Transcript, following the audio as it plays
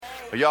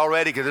Are y'all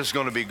ready? Because this is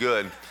going to be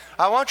good.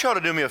 I want y'all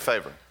to do me a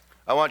favor.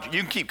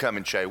 You can keep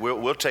coming, Shay.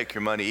 We'll take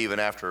your money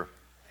even after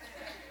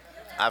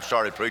I've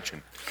started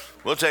preaching.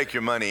 We'll take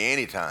your money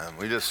anytime.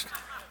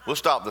 We'll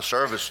stop the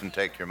service and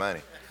take your money.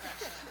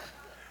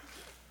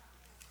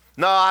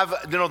 No,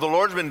 the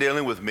Lord's been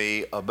dealing with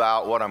me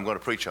about what I'm going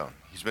to preach on.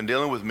 He's been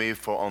dealing with me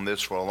on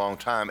this for a long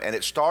time, and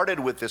it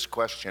started with this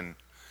question.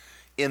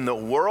 In the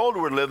world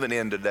we're living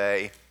in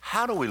today,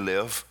 how do we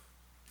live?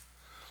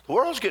 The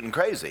world's getting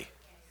crazy.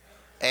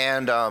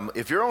 And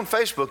if you're on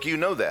Facebook, you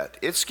know that.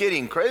 It's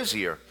getting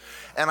crazier.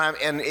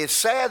 And it's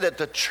sad that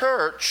the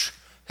church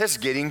is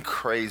getting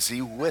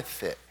crazy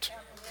with it.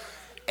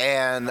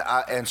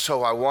 And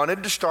so I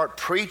wanted to start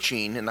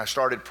preaching, and I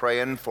started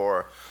praying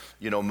for,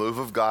 move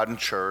of God in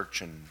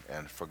church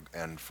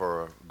and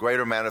for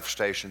greater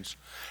manifestations.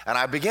 And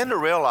I began to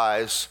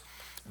realize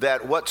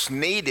that what's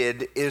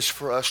needed is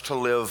for us to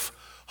live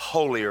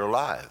holier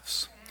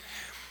lives.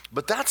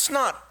 But that's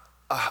not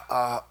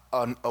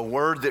a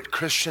word that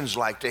Christians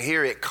like to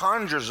hear. It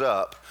conjures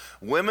up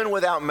women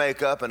without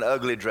makeup and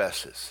ugly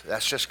dresses.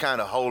 That's just kind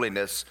of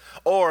holiness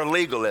or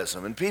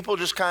legalism. And people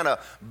just kind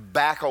of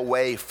back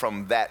away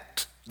from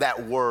that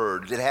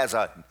word.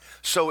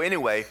 So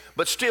anyway,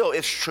 but still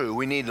it's true.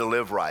 We need to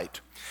live right.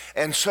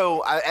 And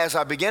so as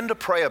I began to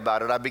pray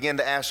about it, I began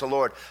to ask the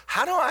Lord,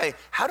 how do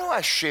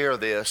I share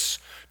this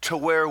to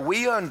where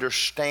we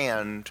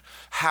understand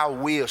how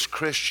we as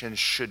Christians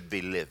should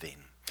be living?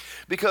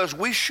 Because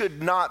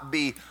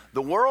the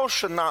world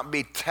should not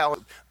be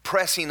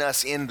pressing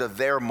us into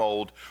their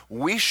mold.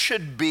 We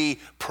should be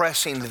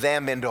pressing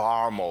them into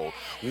our mold.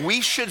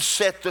 We should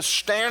set the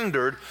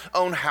standard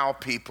on how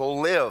people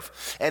live.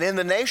 And in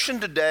the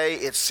nation today,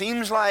 it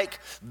seems like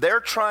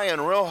they're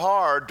trying real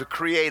hard to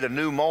create a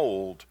new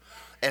mold.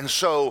 And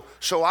so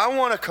I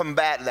want to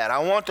combat that. I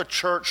want the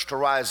church to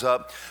rise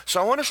up.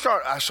 So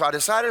I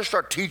decided to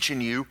start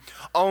teaching you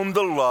on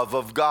the love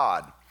of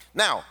God.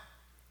 Now,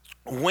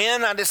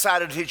 when I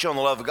decided to teach you on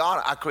the love of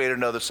God, I created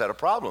another set of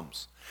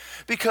problems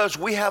because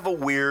we have a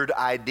weird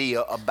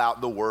idea about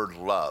the word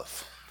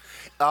love.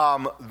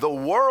 The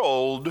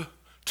world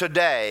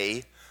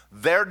today,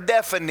 their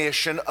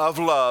definition of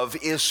love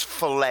is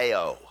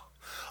phileo.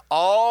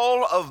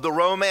 All of the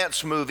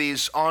romance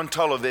movies on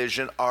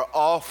television are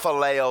all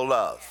phileo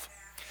love.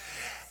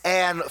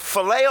 And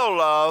phileo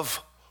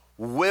love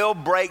will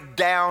break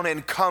down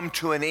and come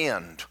to an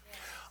end.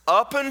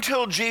 Up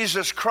until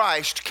Jesus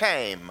Christ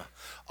came,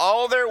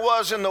 all there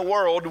was in the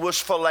world was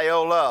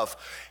phileo love.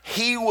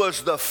 He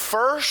was the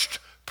first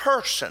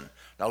person.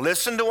 Now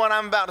listen to what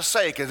I'm about to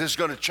say because this is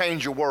going to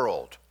change your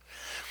world.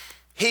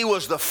 He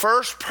was the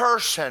first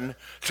person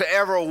to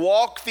ever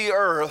walk the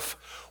earth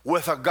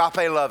with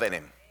agape love in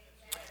him.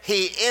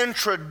 He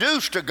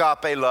introduced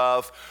agape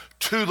love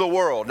to the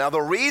world. Now the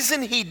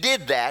reason he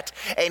did that,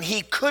 and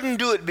he couldn't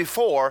do it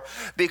before,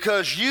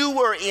 because you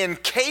were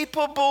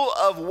incapable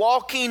of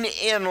walking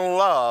in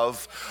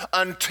love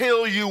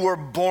until you were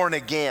born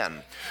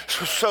again.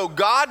 So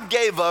God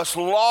gave us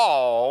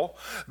law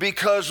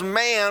because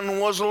man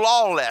was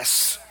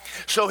lawless.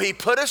 So he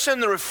put us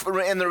in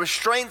the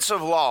restraints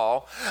of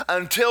law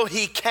until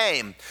he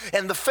came.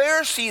 And the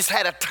Pharisees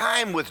had a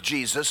time with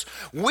Jesus.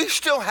 We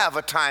still have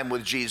a time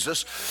with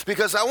Jesus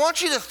because I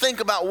want you to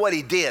think about what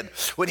he did.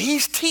 When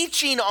he's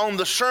teaching on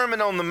the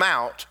Sermon on the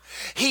Mount,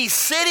 he's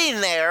sitting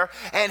there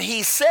and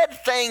he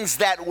said things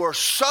that were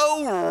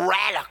so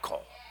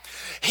radical.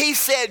 He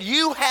said,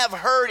 "You have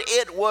heard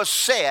it was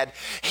said."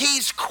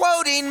 He's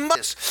quoting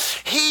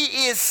Moses.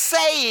 He is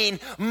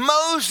saying,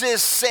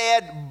 Moses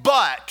said,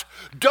 but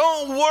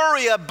don't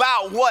worry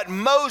about what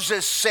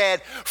Moses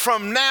said.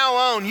 From now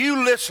on,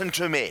 you listen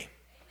to me.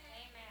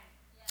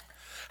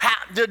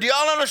 Did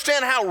y'all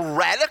understand how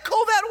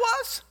radical that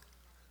was?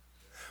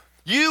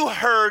 You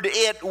heard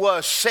it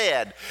was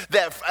said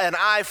that an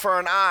eye for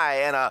an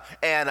eye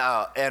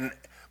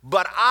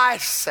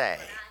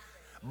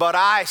but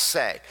I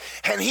say.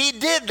 And he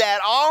did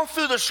that all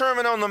through the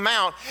Sermon on the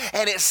Mount,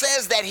 and it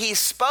says that he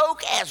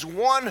spoke as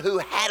one who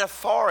had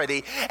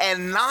authority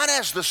and not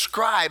as the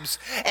scribes,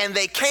 and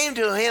they came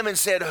to him and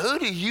said, "Who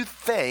do you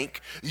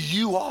think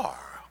you are?"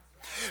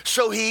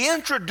 So he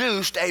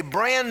introduced a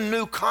brand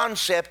new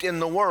concept in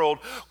the world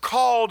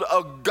called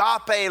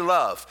agape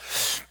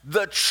love.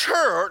 The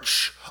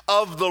church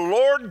of the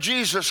Lord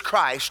Jesus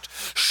Christ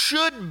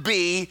should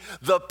be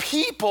the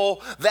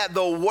people that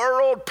the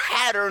world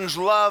patterns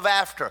love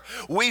after.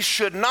 We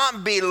should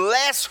not be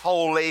less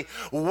holy,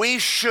 we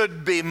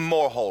should be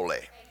more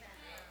holy.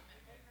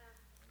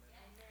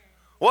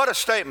 What a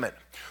statement.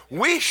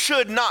 We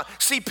should not.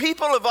 See,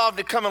 people have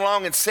often come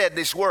along and said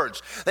these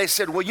words. They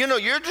said, well,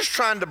 you're just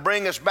trying to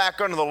bring us back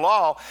under the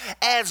law,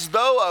 as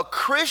though a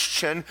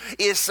Christian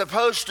is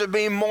supposed to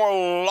be more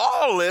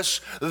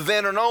lawless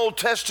than an Old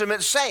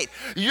Testament saint.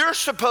 You're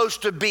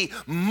supposed to be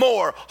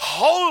more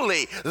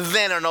holy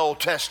than an Old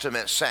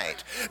Testament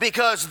saint,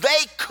 because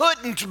they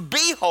couldn't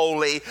be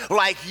holy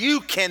like you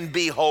can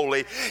be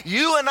holy.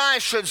 You and I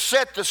should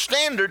set the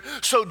standard.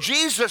 So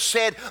Jesus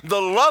said,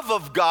 the love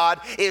of God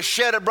is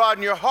shed abroad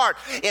in your heart.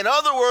 In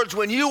other words,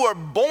 when you were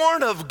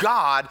born of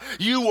God,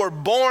 you were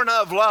born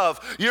of love.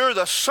 You're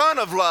the son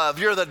of love.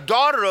 You're the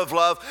daughter of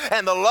love.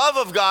 And the love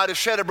of God is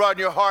shed abroad in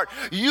your heart.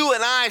 You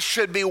and I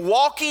should be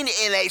walking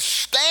in a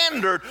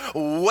standard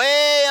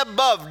way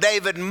above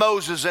David,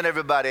 Moses, and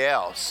everybody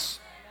else.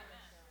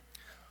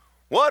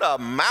 What a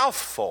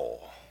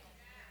mouthful.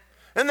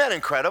 Isn't that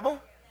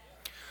incredible?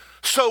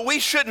 So we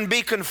shouldn't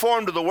be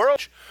conformed to the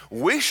world.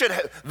 They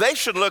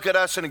should look at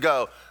us and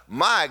go,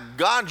 my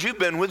God, you've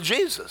been with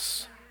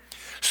Jesus.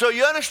 So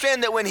you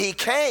understand that when he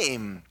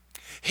came,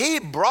 he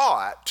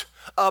brought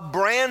a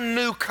brand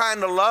new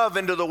kind of love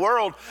into the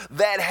world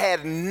that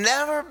had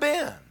never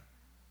been.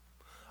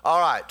 All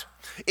right.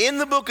 In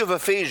the book of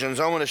Ephesians,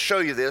 I want to show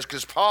you this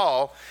because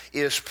Paul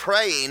is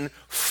praying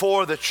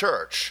for the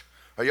church.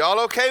 Are y'all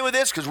okay with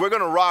this? Because we're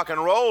going to rock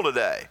and roll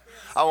today.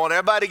 I want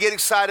everybody to get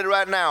excited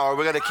right now, or I'm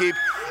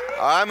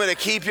going to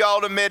keep y'all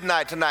to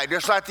midnight tonight,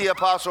 just like the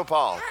Apostle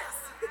Paul.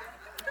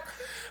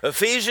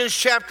 Ephesians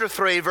chapter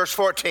 3, verse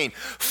 14.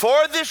 For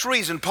this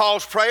reason,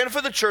 Paul's praying for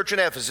the church in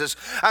Ephesus.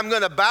 I'm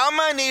going to bow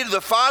my knee to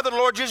the Father, the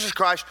Lord Jesus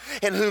Christ,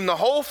 in whom the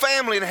whole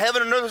family in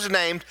heaven and earth is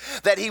named,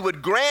 that he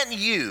would grant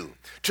you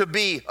to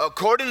be,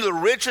 according to the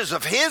riches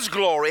of his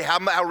glory,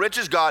 how rich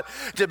is God,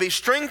 to be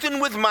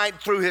strengthened with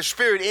might through his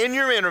Spirit in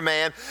your inner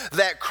man,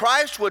 that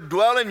Christ would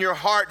dwell in your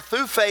heart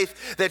through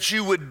faith, that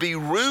you would be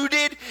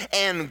rooted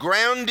and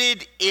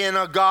grounded in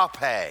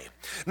agape.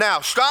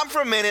 Now, stop for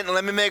a minute and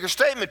let me make a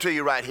statement to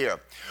you right here.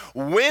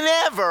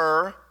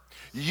 Whenever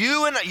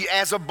you and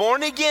as a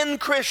born-again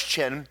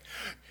Christian,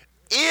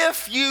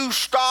 if you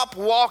stop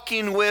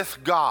walking with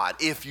God,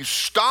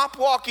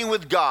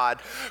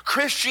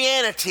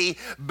 Christianity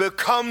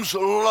becomes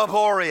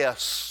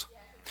laborious.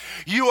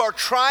 You are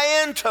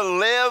trying to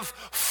live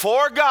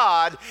for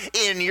God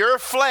in your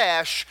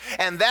flesh,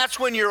 and that's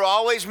when you're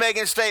always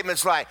making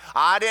statements like,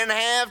 I didn't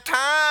have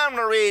time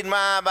to read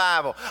my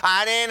Bible.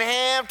 I didn't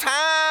have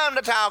time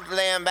to talk to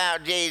them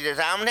about Jesus.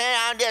 I'm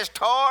just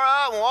tore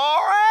up and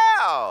wore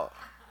out.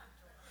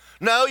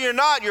 No, you're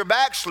not. You're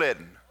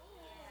backslidden.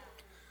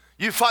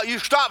 You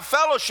stop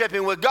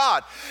fellowshipping with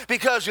God,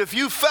 because if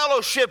you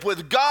fellowship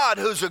with God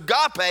who's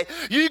agape,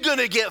 you're going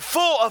to get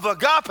full of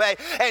agape,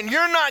 and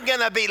you're not going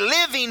to be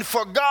living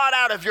for God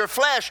out of your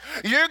flesh.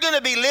 You're going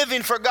to be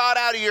living for God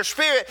out of your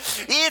spirit.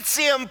 It's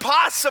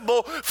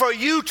impossible for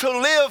you to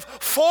live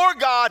for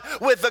God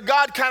with the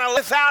God kind of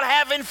without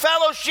having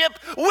fellowship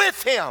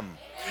with him.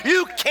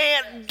 You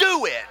can't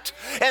do it.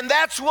 And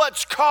that's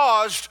what's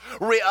caused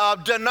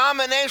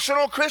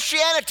denominational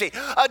Christianity.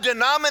 A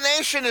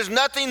denomination is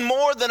nothing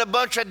more than a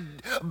bunch of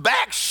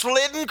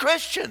backslidden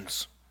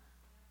Christians.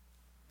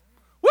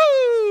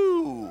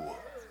 Woo!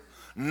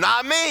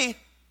 Not me.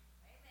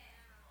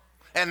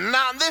 And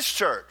not this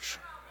church.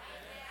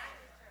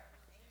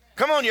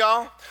 Come on,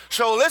 y'all.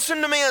 So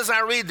listen to me as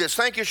I read this.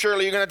 Thank you,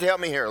 Shirley. You're going to have to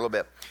help me here a little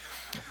bit.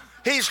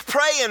 He's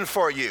praying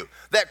for you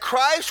that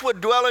Christ would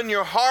dwell in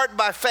your heart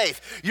by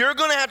faith. You're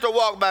going to have to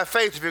walk by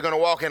faith if you're going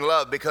to walk in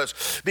love,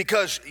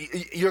 because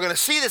you're going to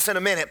see this in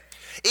a minute.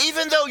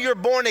 Even though you're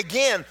born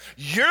again,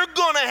 you're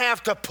going to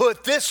have to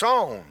put this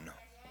on.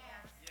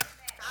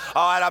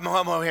 All right, I'm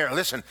over here.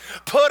 Listen,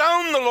 put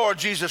on the Lord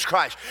Jesus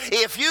Christ.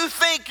 If you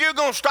think you're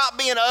going to stop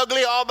being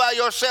ugly all by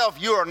yourself,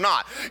 you are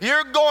not.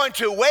 You're going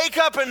to wake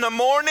up in the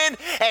morning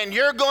and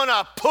you're going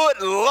to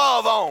put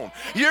love on.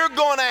 You're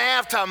going to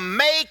have to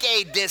make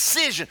a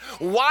decision.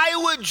 Why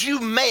would you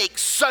make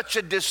such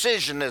a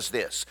decision as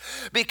this?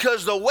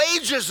 Because the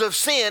wages of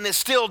sin is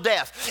still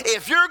death.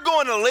 If you're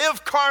going to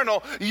live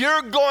carnal,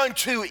 you're going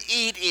to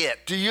eat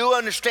it. Do you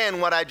understand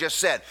what I just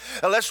said?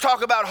 Now, let's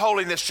talk about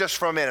holiness just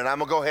for a minute. I'm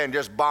going to go ahead and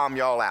just bomb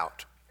y'all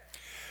out.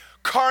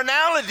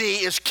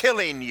 Carnality is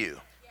killing you.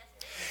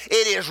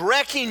 It is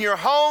wrecking your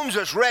homes.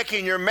 It's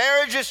wrecking your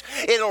marriages.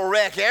 It'll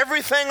wreck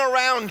everything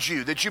around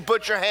you that you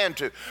put your hand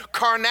to.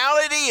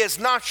 Carnality is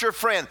not your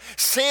friend.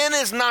 Sin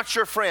is not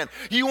your friend.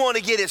 You want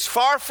to get as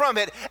far from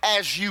it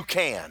as you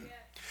can.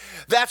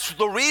 That's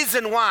the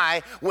reason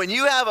why when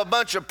you have a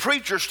bunch of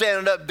preachers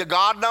standing up, the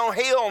God don't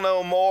heal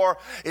no more,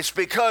 it's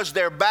because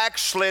they're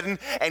backslidden,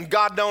 and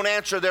God don't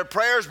answer their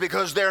prayers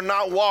because they're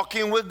not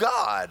walking with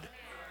God.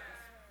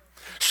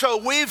 So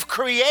we've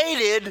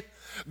created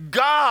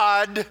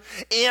God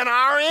in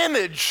our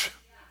image.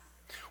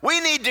 We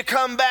need to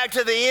come back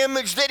to the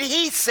image that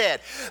he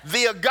said.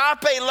 The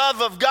agape love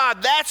of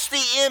God, that's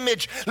the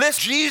image.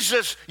 Listen,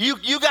 Jesus,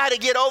 you got to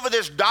get over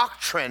this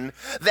doctrine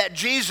that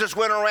Jesus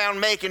went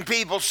around making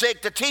people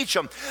sick to teach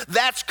them.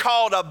 That's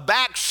called a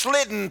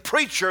backslidden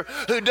preacher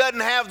who doesn't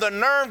have the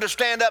nerve to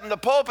stand up in the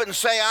pulpit and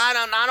say,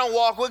 I don't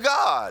walk with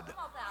God.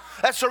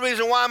 That's the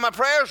reason why my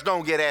prayers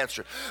don't get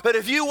answered. But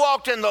if you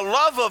walked in the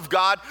love of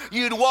God,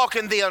 you'd walk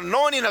in the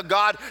anointing of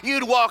God,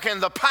 you'd walk in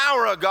the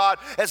power of God.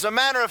 As a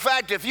matter of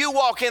fact, if you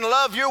walk in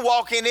love, you're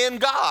walking in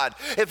God.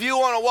 If you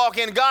want to walk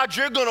in God,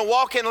 you're going to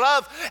walk in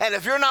love. And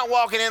if you're not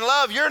walking in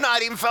love, you're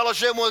not even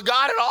fellowshipping with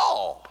God at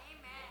all.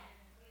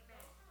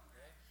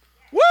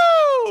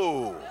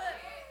 Woo!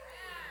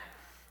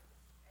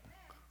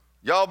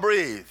 Y'all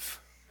breathe.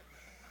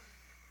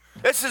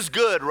 This is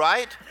good,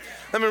 right?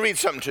 Let me read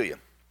something to you.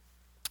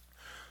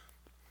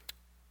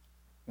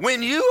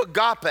 When you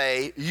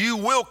agape, you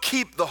will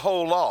keep the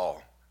whole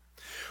law.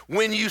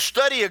 When you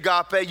study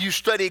agape, you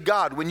study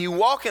God. When you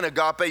walk in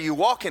agape, you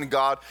walk in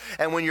God.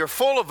 And when you're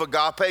full of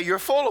agape, you're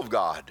full of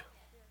God.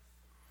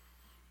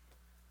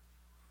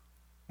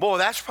 Boy,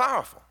 that's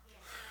powerful.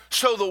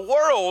 So the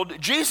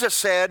world, Jesus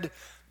said,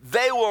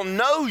 they will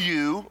know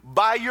you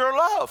by your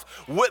love.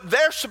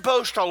 They're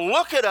supposed to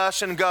look at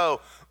us and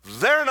go,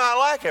 they're not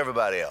like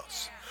everybody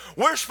else.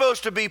 We're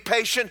supposed to be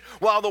patient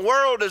while the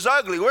world is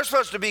ugly. We're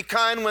supposed to be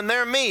kind when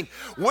they're mean.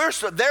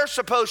 They're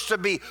supposed to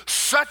be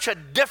such a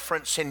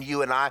difference in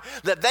you and I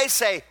that they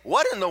say,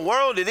 what in the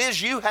world it is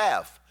you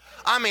have?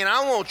 I mean,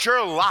 I want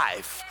your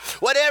life.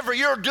 Whatever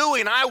you're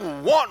doing, I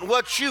want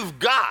what you've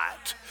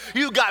got.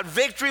 You got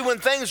victory when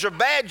things are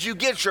bad. You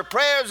get your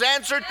prayers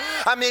answered.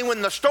 I mean,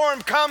 when the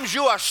storm comes,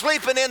 you are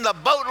sleeping in the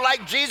boat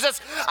like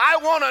Jesus. I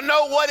want to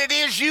know what it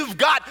is you've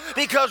got,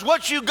 because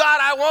what you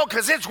got I want,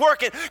 because it's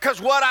working. Because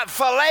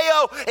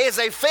phileo is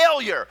a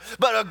failure,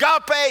 but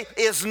agape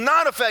is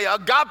not a failure.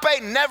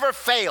 Agape never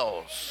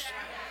fails.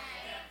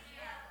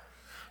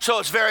 So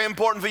it's very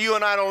important for you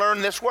and I to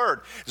learn this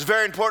word. It's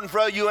very important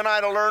for you and I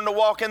to learn to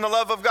walk in the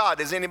love of God.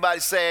 Does anybody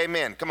say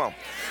amen? Come on.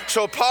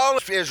 So Paul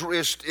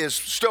is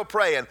still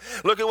praying.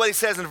 Look at what he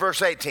says in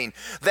verse 18.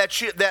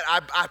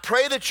 I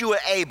pray that you are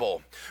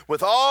able,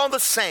 with all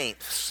the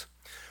saints,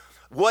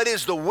 what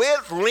is the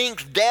width,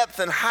 length, depth,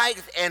 and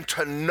height, and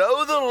to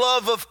know the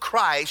love of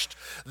Christ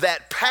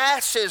that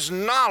passes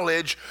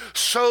knowledge,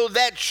 so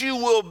that you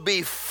will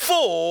be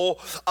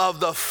full of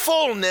the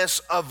fullness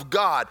of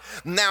God.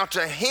 Now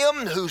to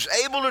him who's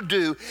able to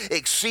do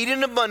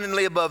exceeding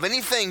abundantly above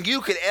anything you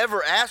could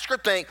ever ask or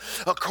think,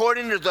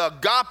 according to the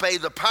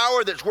agape, the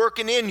power that's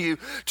working in you,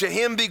 to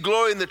him be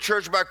glory in the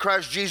church by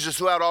Christ Jesus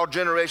throughout all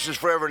generations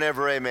forever and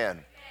ever.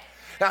 Amen.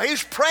 Now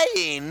he's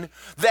praying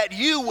that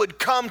you would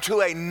come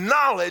to a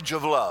knowledge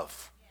of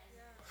love.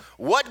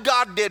 What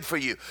God did for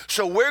you.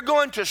 So we're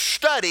going to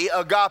study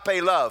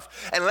agape love.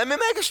 And let me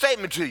make a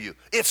statement to you.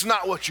 It's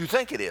not what you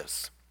think it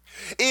is.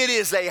 It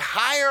is a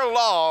higher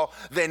law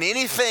than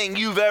anything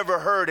you've ever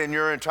heard in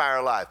your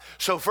entire life.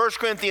 So 1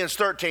 Corinthians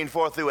 13,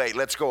 4-8.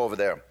 Let's go over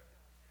there.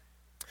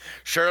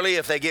 Shirley,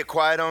 if they get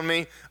quiet on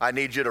me, I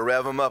need you to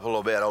rev them up a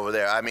little bit over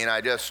there.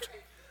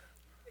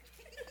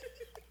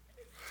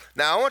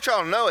 Now, I want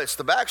y'all to know it's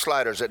the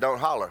backsliders that don't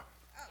holler.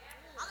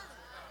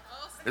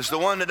 It's the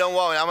one that don't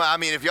walk. I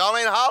mean, if y'all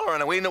ain't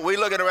hollering, we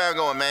looking around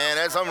going, man,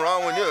 there's something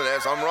wrong with you.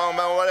 There's something wrong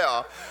about what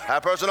else.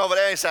 That person over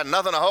there ain't said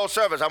nothing the whole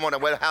service. I wonder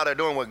how they're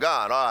doing with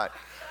God. All right.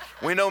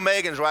 We know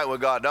Megan's right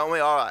with God, don't we?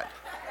 All right.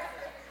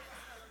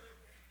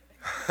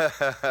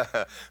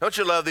 Don't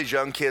you love these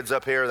young kids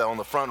up here that on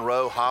the front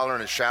row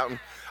hollering and shouting?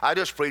 I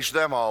just preach to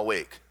them all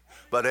week.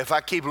 But if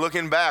I keep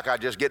looking back, I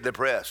just get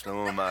depressed.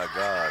 Oh, my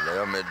God.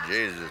 Help me,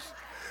 Jesus.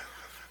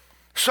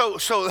 So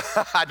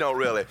I don't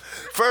really.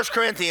 1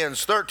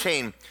 Corinthians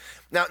 13.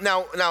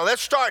 Now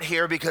let's start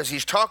here, because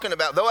he's talking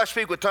about, though I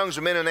speak with tongues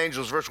of men and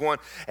angels, verse 1,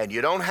 and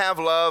you don't have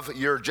love,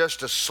 you're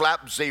just a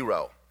slap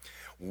zero.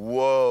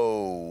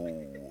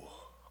 Whoa.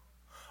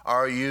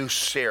 Are you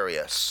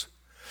serious?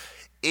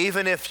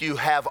 Even if you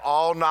have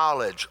all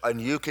knowledge and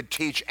you could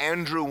teach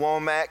Andrew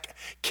Womack,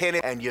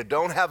 Kenny, and you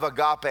don't have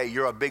agape,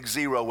 you're a big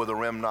zero with a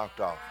rim knocked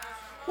off.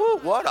 Woo,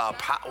 what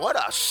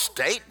a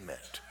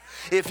statement.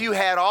 If you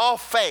had all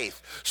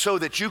faith so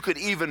that you could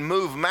even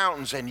move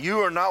mountains and you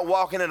are not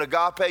walking in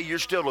agape, you're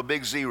still a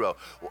big zero.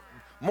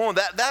 More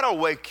that'll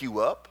wake you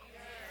up.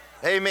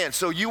 Amen.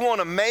 So you want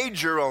to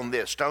major on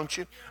this, don't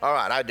you? All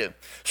right, I do.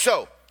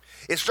 So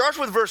it starts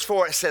with verse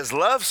 4. It says,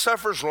 love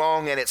suffers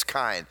long and it's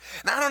kind.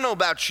 Now, I don't know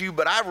about you,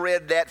 but I've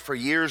read that for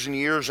years and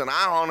years, and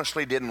I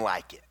honestly didn't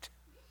like it.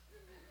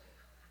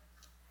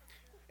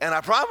 And I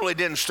probably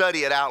didn't study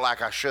it out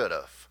like I should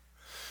have.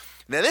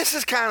 Now, this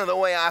is kind of the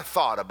way I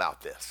thought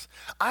about this.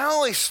 I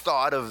always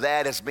thought of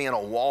that as being a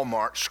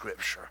Walmart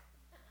scripture.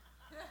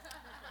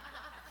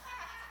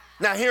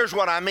 Now, here's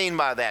what I mean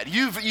by that.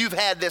 You've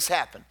had this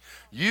happen.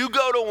 You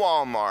go to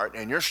Walmart,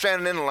 and you're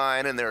standing in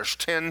line, and there's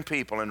 10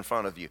 people in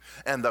front of you.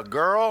 And the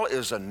girl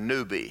is a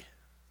newbie.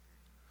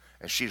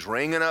 And she's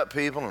ringing up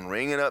people and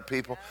ringing up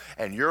people.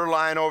 And your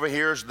line over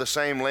here is the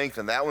same length,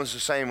 and that one's the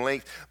same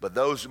length. But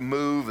those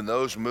move,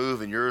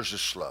 and yours is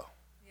slow.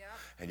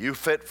 And you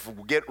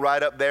get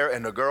right up there,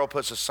 and the girl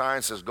puts a sign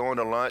that says going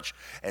to lunch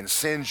and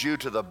sends you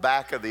to the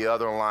back of the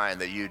other line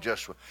that you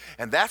just,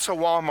 and that's a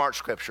Walmart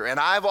scripture. And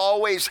I've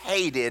always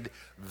hated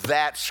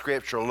that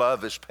scripture,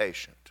 love is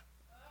patient.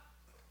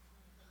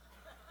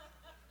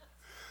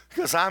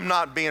 Because I'm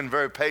not being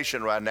very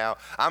patient right now.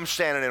 I'm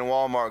standing in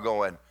Walmart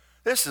going,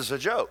 this is a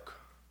joke.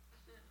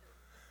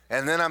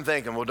 And then I'm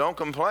thinking, well, don't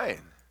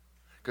complain.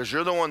 Because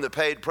you're the one that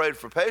prayed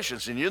for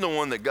patience, and you're the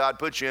one that God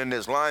put you in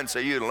this line so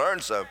you'd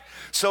learn something.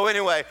 So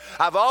anyway,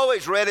 I've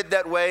always read it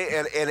that way,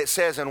 and it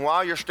says, and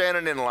while you're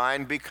standing in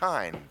line, be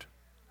kind.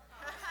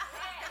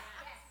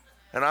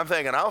 And I'm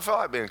thinking, I don't feel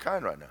like being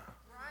kind right now.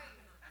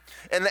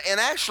 And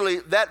actually,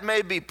 that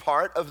may be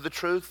part of the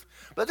truth,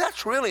 But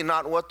that's really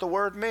not what the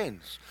word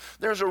means.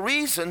 There's a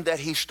reason that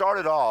he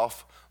started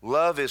off,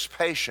 love is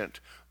patient,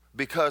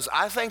 because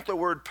I think the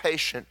word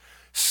patient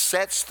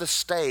sets the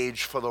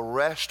stage for the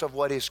rest of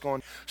what he's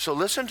going. So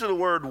listen to the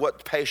word,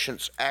 what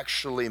patience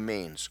actually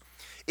means.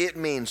 It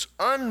means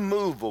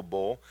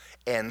unmovable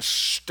and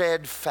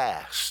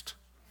steadfast.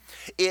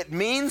 It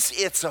means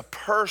it's a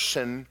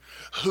person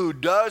who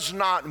does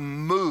not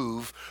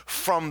move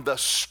from the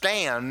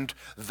stand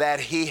that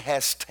he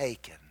has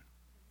taken.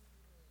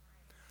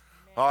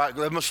 All right,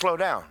 let me slow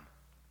down.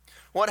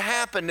 What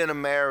happened in a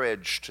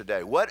marriage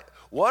today? What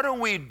do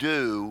we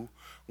do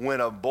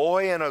when a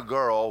boy and a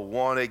girl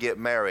want to get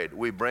married?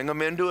 We bring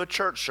them into a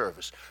church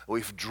service.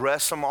 We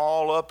dress them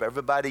all up.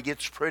 Everybody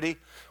gets pretty.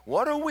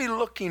 What are we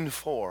looking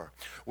for?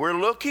 We're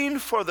looking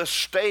for the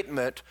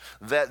statement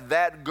that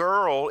that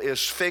girl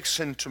is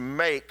fixing to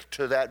make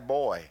to that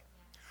boy.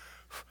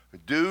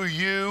 Do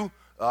you,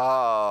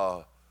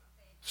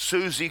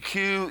 Susie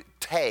Q,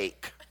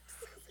 take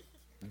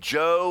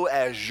Joe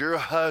as your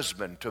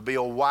husband to be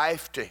a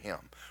wife to him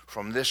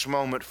from this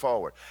moment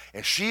forward?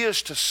 And she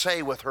is to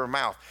say with her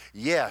mouth,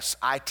 yes,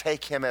 I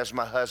take him as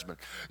my husband.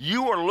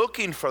 You are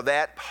looking for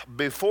that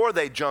before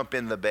they jump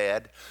in the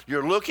bed.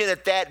 You're looking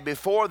at that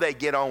before they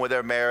get on with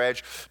their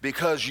marriage,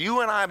 because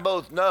you and I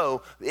both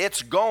know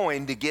it's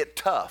going to get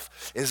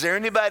tough. Is there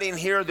anybody in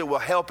here that will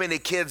help any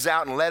kids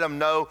out and let them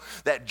know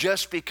that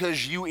just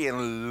because you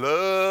in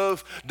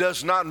love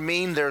does not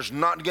mean there's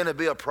not going to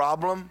be a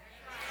problem?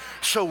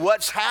 So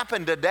what's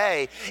happened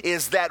today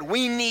is that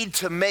we need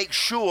to make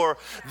sure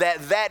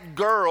that that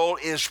girl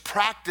is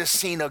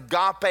practicing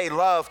agape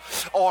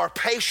love or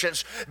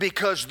patience,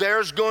 because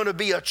there's going to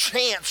be a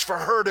chance for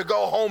her to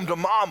go home to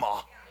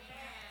mama.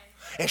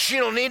 And she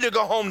don't need to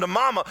go home to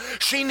mama.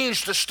 She needs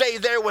to stay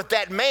there with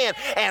that man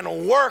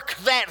and work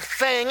that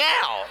thing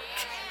out.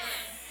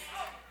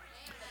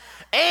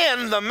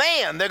 And the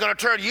man, they're going to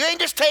turn, you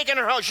ain't just taking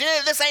her home.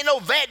 This ain't no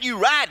vet you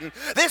riding.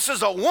 This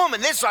is a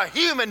woman. This is a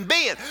human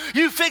being.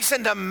 You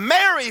fixing to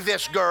marry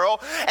this girl.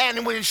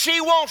 And when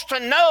she wants to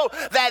know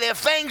that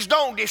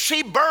if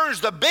she burns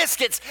the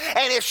biscuits,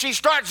 and if she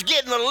starts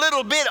getting a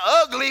little bit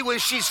ugly when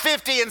she's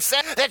 50 and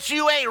 7, that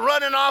you ain't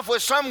running off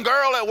with some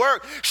girl at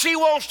work. She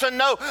wants to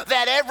know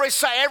that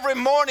every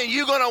morning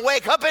you're going to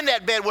wake up in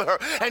that bed with her,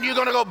 and you're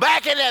going to go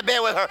back in that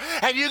bed with her,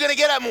 and you're going to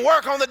get up and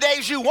work on the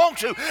days you want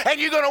to, and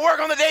you're going to work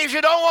on the days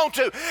you don't want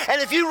to. And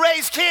if you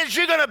raise kids,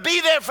 you're going to be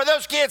there for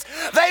those kids.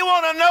 They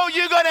want to know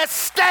you're going to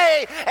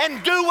stay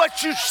and do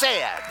what you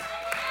said.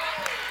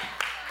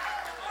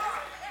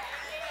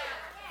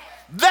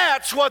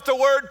 That's what the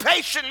word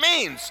patient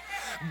means.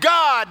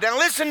 God, now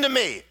listen to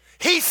me.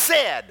 He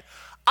said,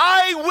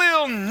 I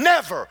will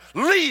never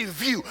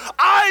leave you.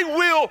 I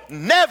will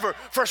never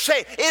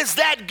forsake. Is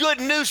that good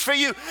news for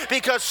you?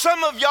 Because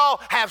some of y'all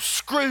have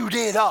screwed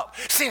it up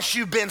since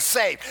you've been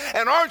saved.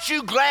 And aren't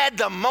you glad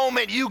the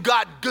moment you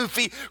got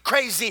goofy,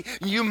 crazy,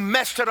 you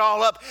messed it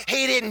all up,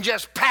 he didn't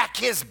just pack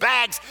his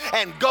bags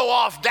and go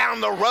off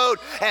down the road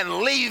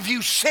and leave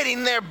you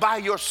sitting there by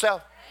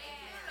yourself?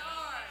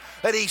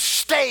 That he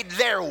stayed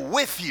there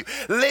with you,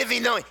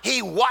 living on.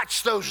 He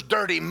watched those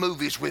dirty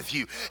movies with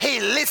you.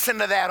 He listened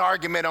to that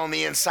argument on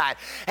the inside,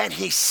 and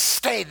he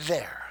stayed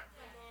there.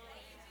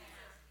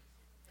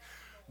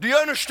 Do you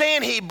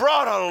understand? He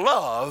brought a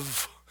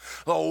love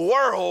the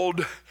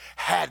world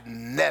had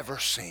never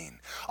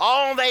seen.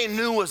 All they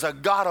knew was a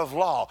God of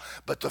law,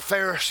 but the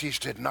Pharisees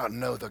did not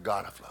know the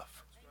God of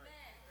love.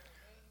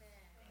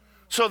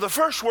 So the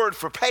first word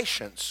for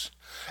patience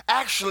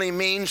actually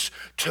means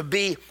to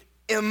be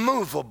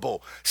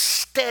immovable,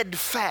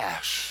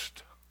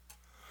 steadfast.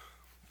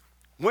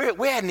 We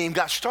hadn't even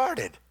got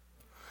started,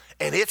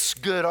 and it's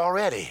good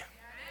already.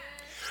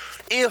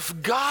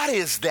 If God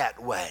is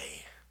that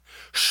way,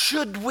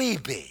 should we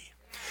be?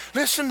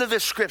 Listen to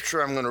this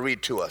scripture I'm going to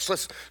read to us.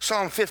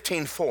 Psalm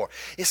 15:4.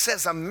 It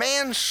says, a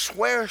man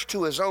swears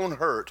to his own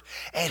hurt,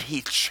 and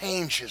he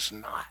changes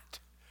not.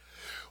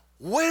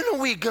 When are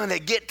we going to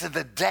get to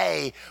the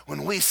day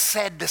when we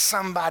said to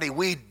somebody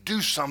we'd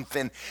do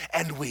something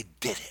and we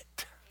did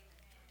it?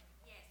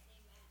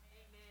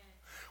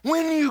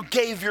 When you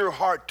gave your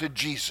heart to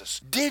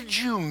Jesus, did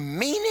you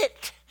mean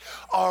it?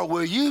 Or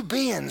were you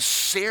being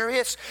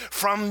serious?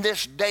 From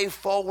this day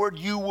forward,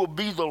 you will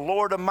be the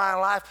Lord of my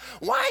life.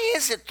 Why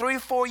is it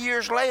 3-4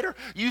 years later,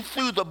 you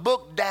threw the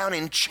book down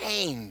and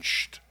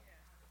changed?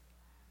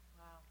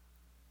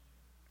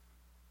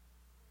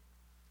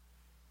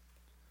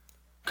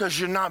 Because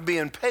you're not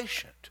being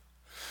patient.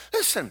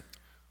 Listen,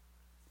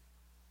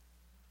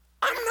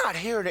 I'm not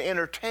here to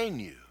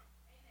entertain you.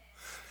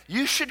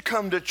 You should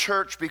come to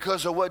church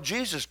because of what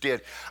Jesus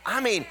did.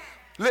 I mean,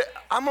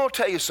 I'm going to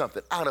tell you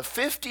something. Out of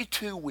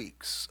 52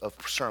 weeks of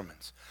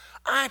sermons,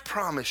 I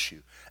promise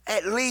you,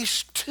 at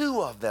least 2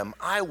 of them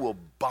I will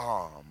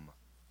bomb.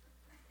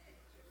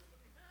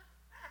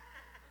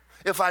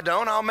 If I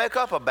don't, I'll make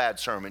up a bad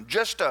sermon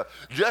just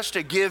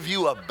to give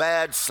you a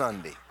bad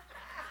Sunday.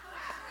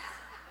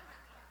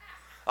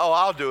 Oh,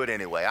 I'll do it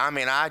anyway. I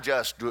mean, I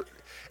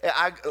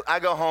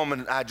go home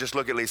and I just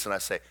look at Lisa and I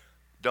say,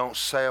 don't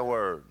say a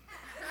word.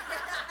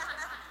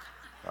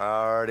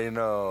 I already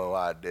know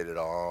I did it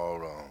all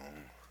wrong.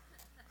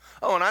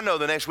 Oh, and I know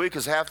the next week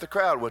because half the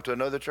crowd went to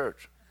another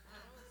church.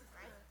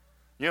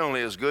 You're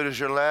only as good as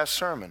your last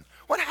sermon.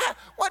 What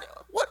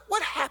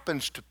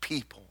happens to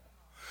people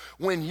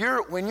when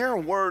your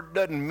word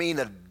doesn't mean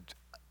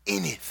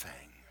anything?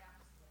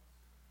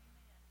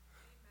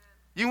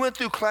 You went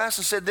through class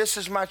and said, this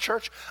is my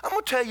church. I'm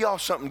going to tell y'all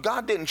something.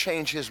 God didn't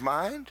change his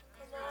mind.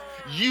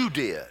 You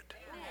did.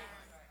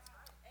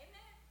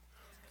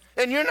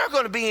 And you're not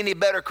going to be any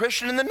better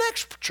Christian in the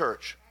next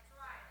church.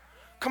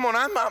 Come on,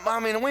 I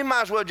mean, we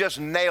might as well just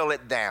nail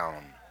it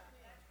down.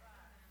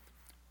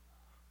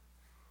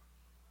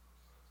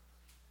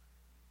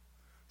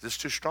 Is this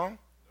too strong?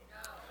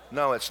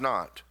 No, it's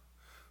not.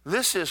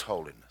 This is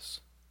holiness.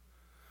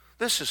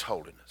 This is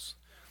holiness.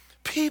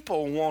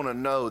 People want to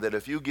know that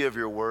if you give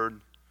your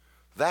word,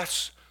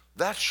 that's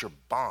your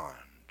bond.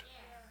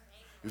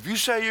 If you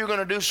say you're going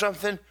to do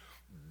something,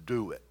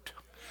 do it.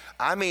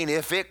 I mean,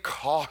 if it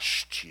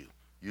costs you,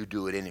 you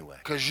do it anyway.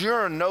 Because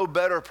you're no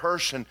better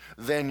person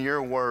than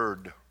your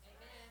word.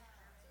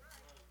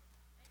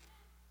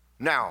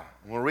 Now,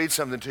 I'm going to read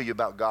something to you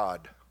about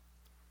God.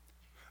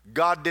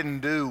 God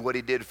didn't do what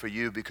he did for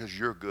you because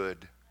you're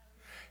good.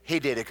 He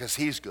did it because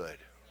he's good.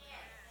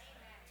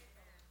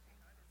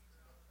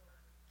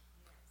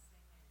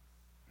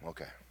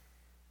 Okay.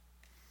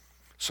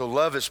 So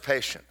love is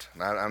patient.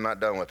 I'm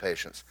not done with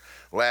patience.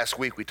 Last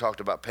week we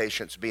talked about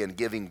patience being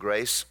giving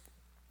grace.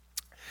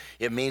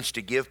 It means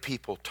to give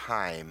people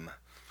time.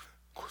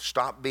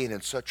 Stop being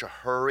in such a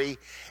hurry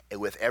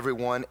with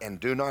everyone and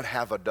do not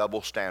have a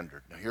double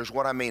standard. Now here's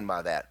what I mean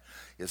by that.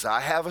 Is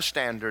I have a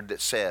standard that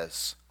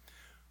says,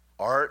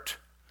 Art,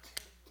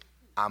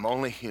 I'm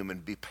only human.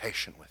 Be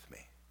patient with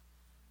me.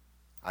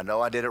 I know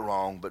I did it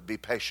wrong, but be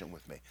patient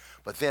with me.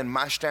 But then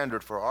my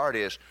standard for Art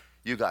is,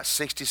 you got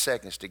 60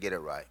 seconds to get it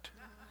right.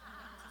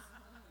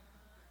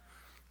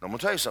 I'm going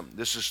to tell you something.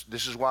 This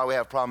is why we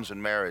have problems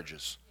in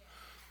marriages.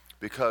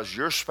 Because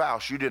your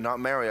spouse, you did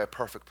not marry a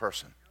perfect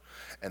person.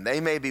 And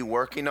they may be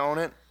working on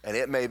it, and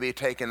it may be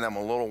taking them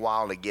a little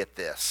while to get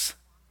this.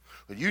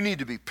 But you need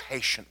to be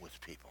patient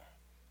with people.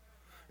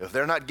 If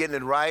they're not getting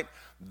it right,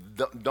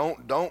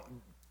 don't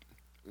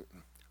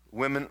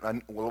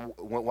women,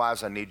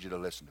 wives, I need you to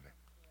listen to me.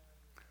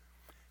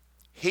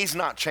 He's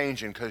not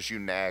changing because you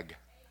nag.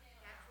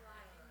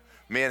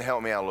 Men,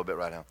 help me out a little bit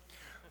right now.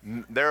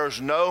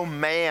 There's no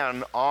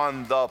man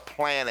on the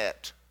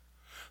planet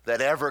that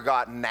ever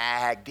got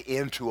nagged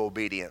into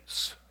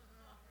obedience.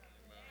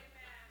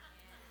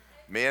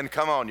 Men,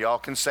 come on, y'all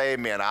can say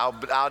amen.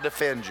 I'll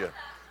defend you.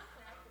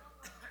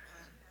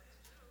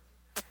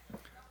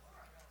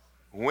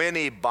 When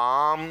he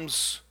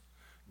bombs,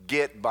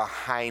 get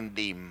behind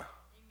him.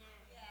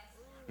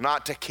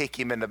 Not to kick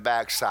him in the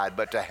backside,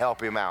 but to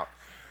help him out.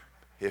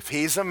 If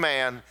he's a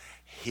man,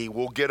 he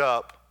will get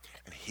up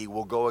and he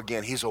will go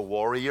again. He's a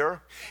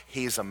warrior.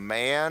 He's a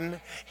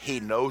man. He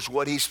knows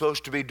what he's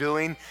supposed to be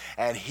doing,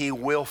 and he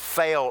will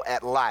fail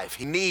at life.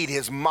 He needs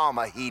his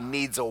mama. He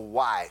needs a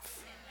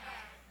wife.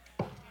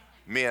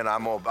 Men,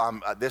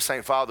 this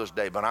ain't Father's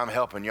Day, but I'm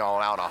helping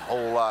y'all out a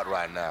whole lot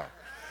right now.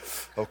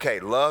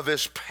 Okay, love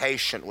is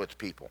patient with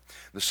people.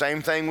 The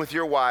same thing with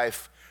your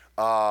wife.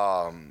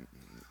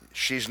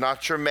 She's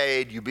not your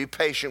maid. You be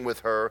patient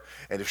with her.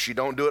 And if she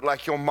don't do it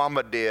like your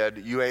mama did,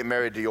 you ain't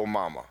married to your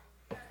mama.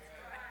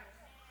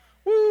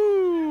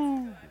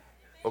 Woo!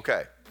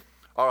 Okay.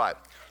 All right.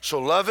 So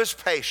love is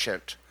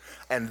patient,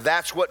 and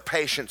that's what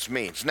patience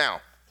means.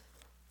 Now,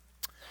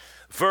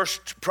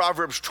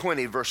 Proverbs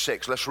 20, verse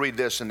 6. Let's read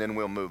this, and then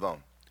we'll move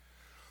on.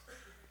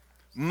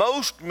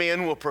 Most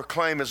men will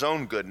proclaim his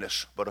own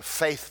goodness, but a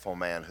faithful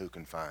man who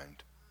can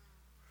find?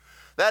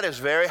 That is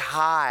very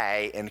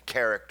high in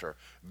character,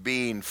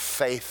 being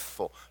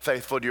faithful.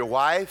 Faithful to your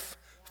wife,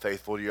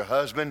 faithful to your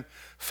husband,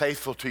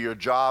 faithful to your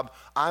job.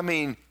 I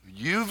mean,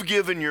 you've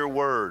given your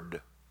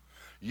word.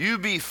 You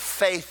be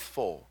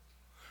faithful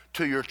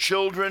to your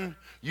children.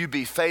 You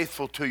be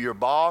faithful to your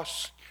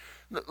boss.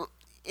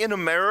 In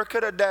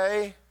America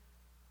today,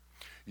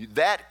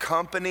 that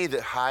company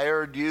that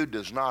hired you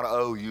does not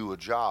owe you a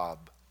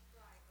job.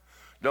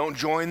 Don't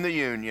join the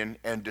union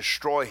and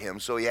destroy him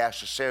so he has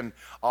to send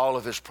all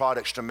of his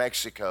products to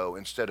Mexico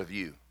instead of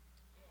you.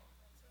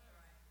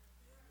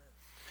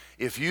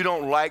 If you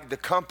don't like the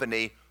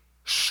company,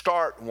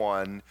 start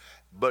one,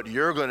 but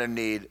you're going to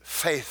need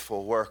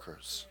faithful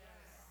workers.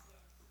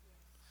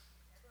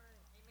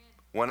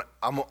 When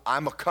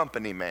I'm a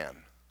company man.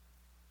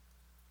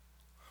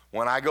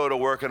 When I go to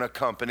work in a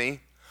company,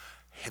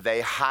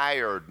 they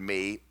hired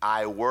me.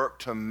 I work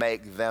to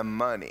make them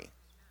money.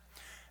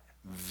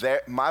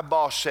 My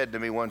boss said to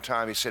me one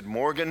time, he said,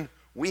 Morgan,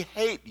 we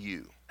hate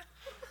you.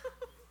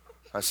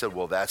 I said,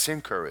 well, that's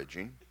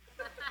encouraging.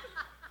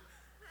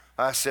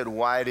 I said,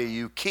 why do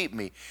you keep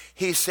me?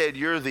 He said,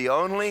 you're the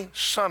only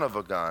son of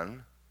a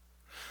gun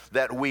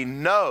that we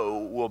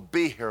know will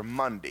be here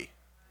Monday.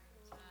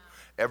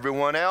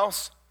 Everyone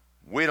else,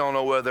 we don't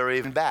know whether they're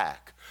even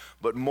back.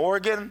 But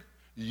Morgan,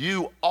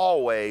 you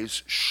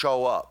always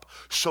show up.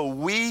 So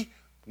we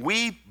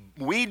We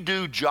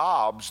do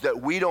jobs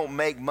that we don't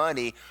make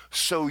money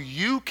so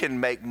you can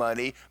make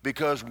money,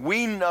 because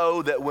we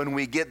know that when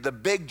we get the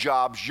big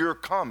jobs, you're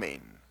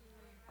coming.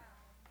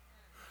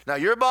 Now,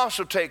 your boss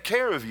will take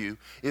care of you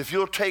if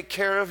you'll take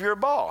care of your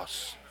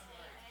boss.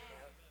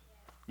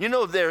 You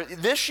know,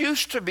 this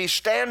used to be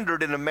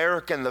standard in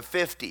America in the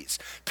 50s.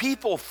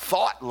 People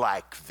thought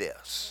like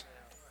this.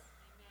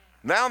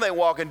 Now they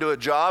walk into a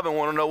job and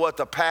want to know what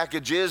the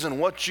package is and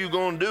what you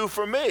going to do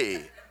for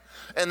me.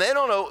 And they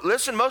don't know.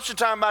 Listen, most of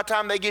the time, by the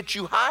time they get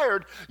you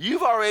hired,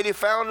 you've already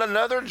found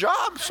another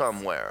job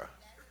somewhere.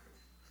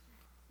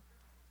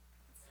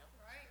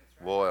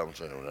 Boy, I'm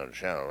saying another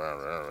channel.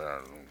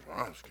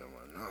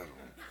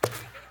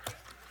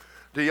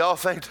 Do y'all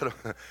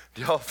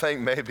think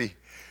maybe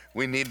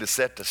we need to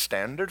set the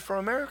standard for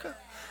America?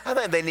 I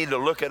think they need to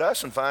look at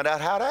us and find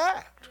out how to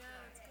act.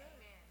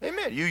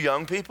 Amen. You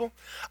young people,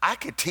 I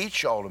could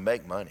teach y'all to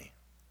make money.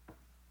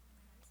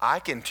 I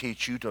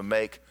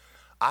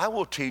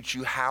will teach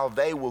you how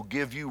they will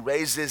give you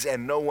raises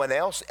and no one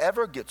else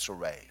ever gets a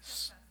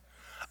raise.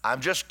 I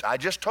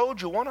just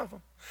told you one of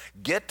them.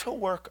 Get to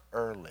work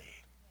early.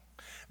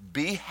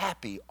 Be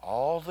happy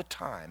all the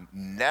time.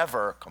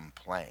 Never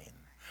complain.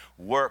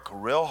 Work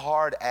real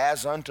hard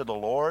as unto the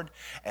Lord,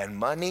 and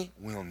money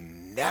will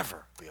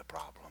never be a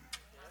problem.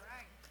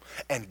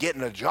 And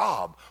getting a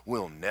job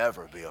will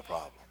never be a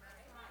problem.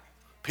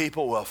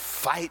 People will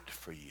fight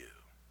for you.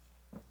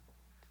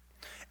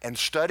 And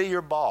study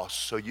your boss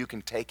so you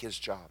can take his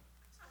job.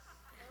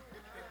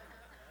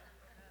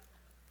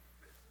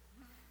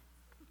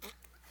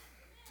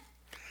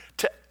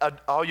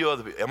 All you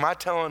other people, am I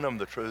telling them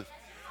the truth?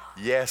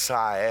 Yes,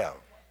 I am.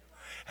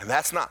 And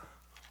that's not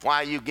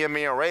why you give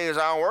me a raise,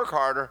 I'll work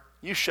harder.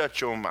 You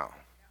shut your mouth.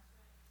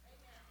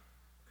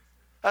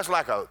 That's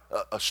like a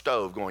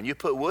stove going, you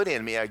put wood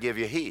in me, I give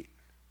you heat.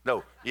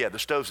 No, yeah, the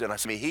stove's in, I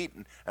see me heat,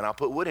 and I'll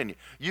put wood in you.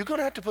 You're going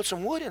to have to put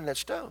some wood in that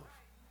stove.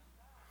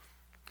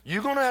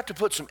 You're going to have to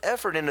put some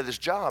effort into this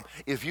job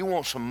if you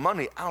want some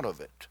money out of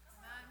it.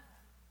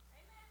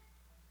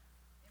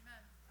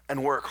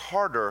 And work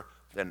harder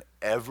than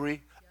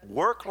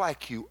work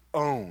like you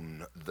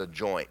own the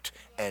joint,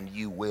 and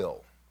you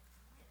will.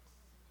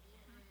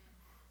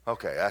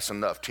 Okay, that's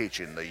enough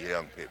teaching the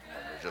young people.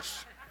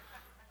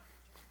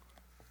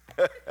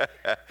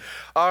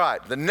 All right,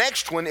 the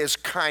next one is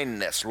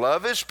kindness.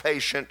 Love is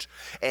patient,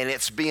 and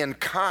it's being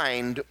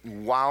kind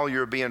while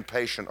you're being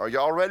patient. Are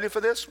y'all ready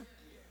for this one?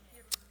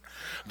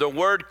 The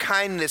word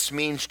kindness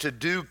means to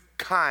do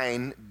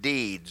kind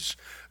deeds.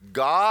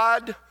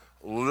 God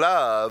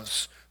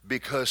loves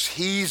because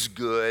he's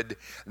good,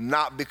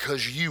 not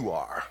because you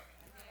are.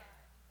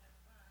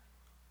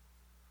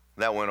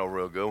 That went over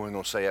real good. We're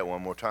going to say that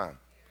one more time.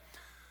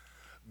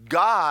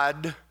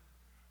 God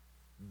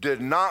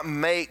did not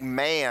make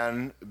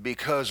man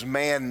because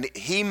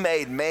he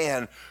made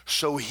man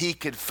so he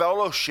could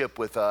fellowship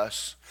with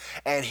us,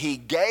 and he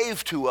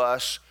gave to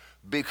us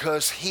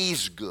because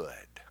he's good.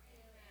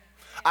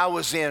 I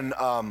was in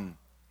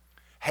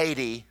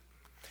Haiti,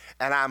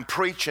 and I'm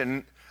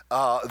preaching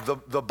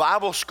the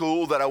Bible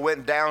school that I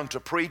went down to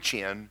preach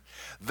in.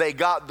 They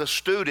got the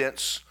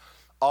students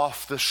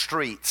off the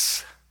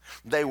streets.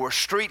 They were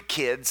street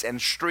kids and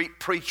street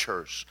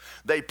preachers.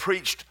 They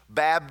preached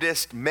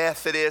Baptist,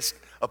 Methodist,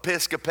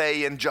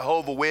 Episcopalian,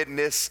 Jehovah's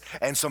Witness,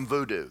 and some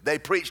voodoo. They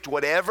preached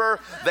whatever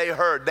they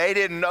heard. They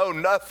didn't know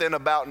nothing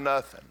about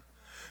nothing.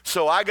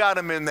 So I got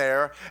them in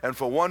there, and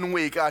for 1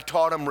 week I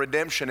taught them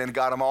redemption and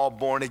got them all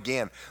born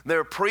again.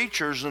 They're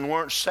preachers and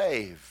weren't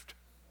saved.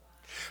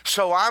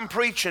 So I'm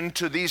preaching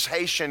to these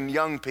Haitian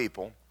young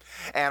people,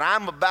 and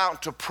I'm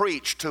about to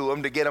preach to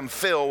them to get them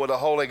filled with the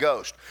Holy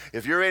Ghost.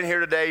 If you're in here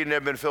today, you've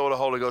never been filled with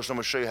the Holy Ghost, I'm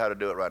going to show you how to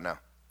do it right now.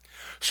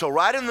 So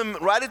right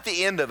at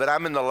the end of it,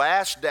 I'm in the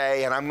last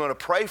day, and I'm going to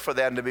pray for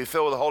them to be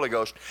filled with the Holy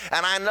Ghost.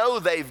 And I know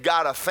they've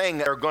got a thing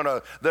they're going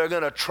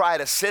to try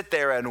to sit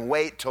there and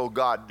wait till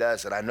God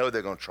does it. I know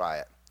they're going to try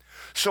it.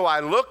 So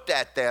I looked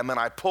at them, and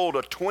I pulled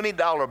a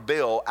 $20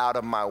 bill out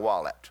of my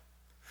wallet.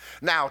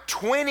 Now,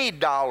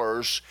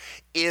 $20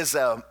 is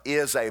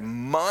a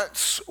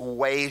month's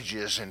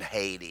wages in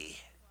Haiti.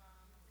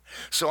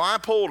 So I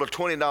pulled a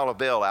 $20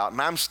 bill out,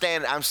 and I'm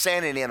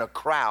standing in a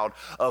crowd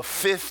of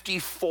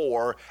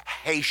 54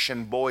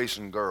 Haitian boys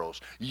and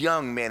girls,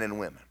 young men and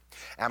women.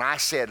 And I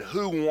said,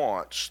 who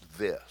wants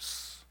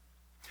this?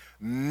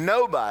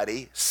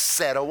 Nobody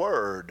said a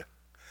word.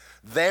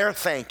 They're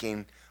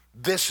thinking,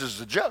 this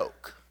is a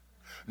joke.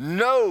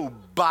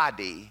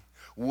 Nobody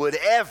would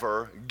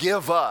ever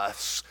give a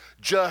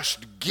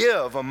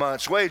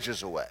month's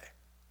wages away.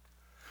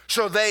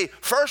 So they,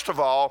 first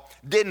of all,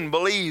 didn't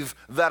believe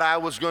that I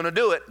was going to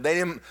do it.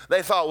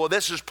 They thought, well,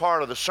 this is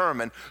part of the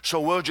sermon, so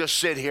we'll just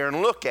sit here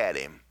and look at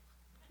him.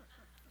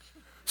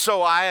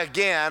 So I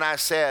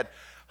said,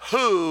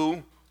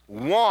 who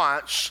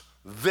wants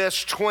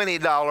this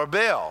 $20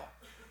 bill?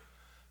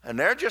 And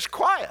they're just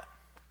quiet.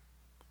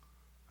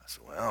 I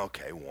said, well,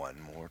 okay, one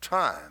more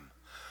time.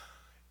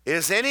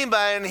 Is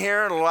anybody in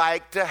here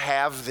like to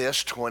have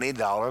this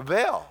 $20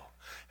 bill?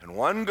 And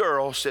one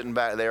girl sitting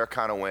back there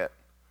kind of went,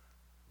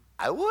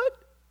 I would.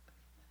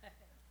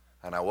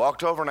 And I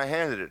walked over and I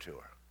handed it to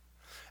her.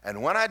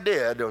 And when I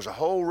did, there was a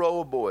whole row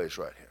of boys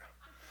right here.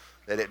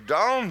 That it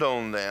dawned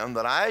on them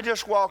that I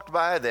just walked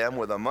by them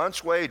with a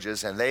month's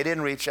wages and they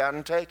didn't reach out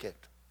and take it.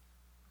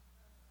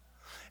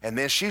 And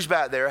then she's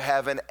back there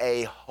having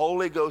a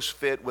Holy Ghost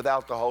fit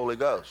without the Holy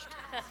Ghost.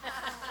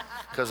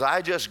 Because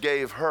I just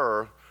gave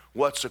her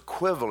what's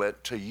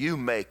equivalent to you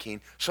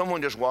making,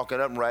 someone just walking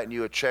up and writing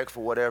you a check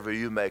for whatever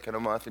you make in a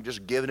month and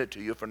just giving it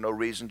to you for no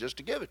reason, just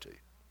to give it to you.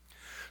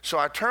 So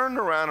I turned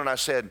around and I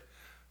said,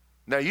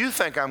 now you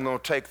think I'm going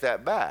to take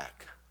that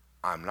back.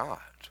 I'm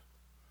not.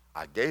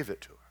 I gave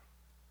it to her.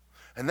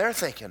 And they're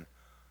thinking,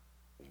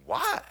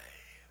 why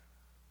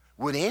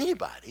would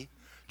anybody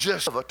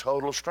just give a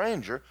total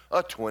stranger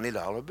a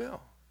 $20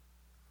 bill?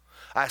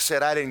 I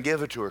said, I didn't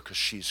give it to her because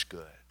she's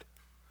good.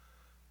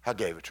 I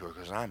gave it to her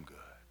because I'm good.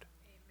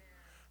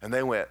 Amen. And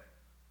they went,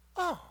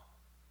 oh.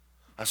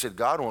 I said,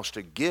 God wants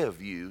to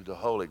give you the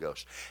Holy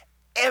Ghost.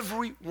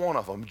 Every one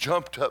of them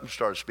jumped up and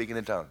started speaking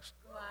in tongues.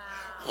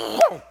 Wow.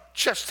 Whoa,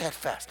 just that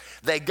fast.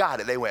 They got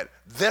it. They went,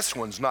 this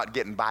one's not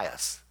getting by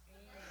us.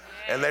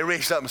 And they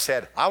reached up and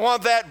said, I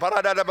want that,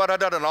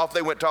 and off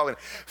they went talking.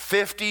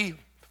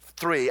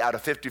 53 out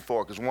of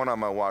 54, because one on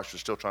my watch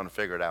was still trying to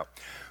figure it out,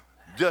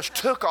 just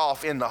took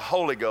off in the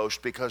Holy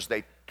Ghost because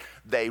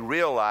they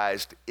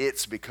realized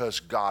it's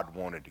because God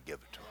wanted to give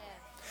it to them.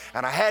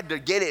 And I had to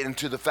get it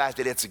into the fact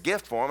that it's a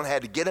gift for them, and I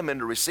had to get them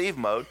into receive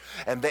mode,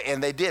 and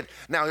they did.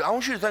 Now, I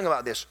want you to think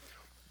about this,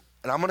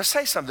 and I'm going to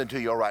say something to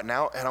you right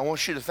now, and I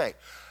want you to think,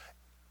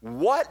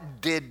 what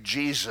did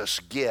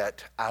Jesus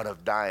get out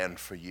of dying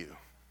for you?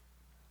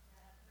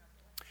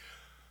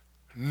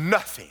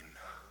 Nothing.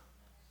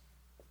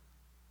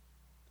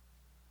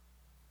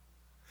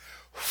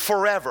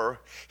 Forever,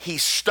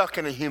 he's stuck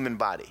in a human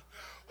body.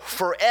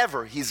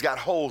 Forever, he's got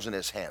holes in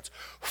his hands.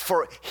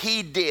 For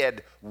he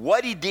did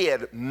what he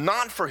did,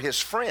 not for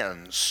his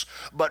friends,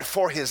 but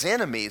for his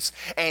enemies.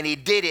 And he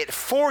did it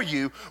for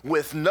you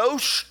with no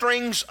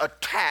strings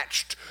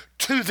attached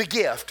to the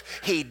gift.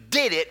 He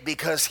did it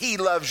because he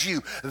loves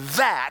you.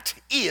 That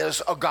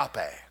is agape.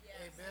 Amen.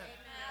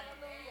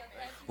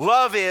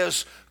 Love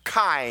is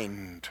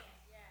kind.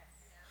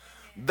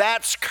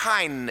 That's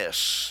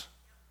kindness.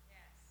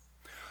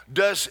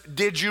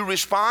 Did you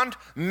respond?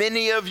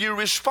 Many of you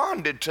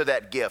responded to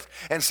that gift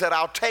and said,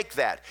 I'll take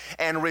that.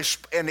 And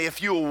if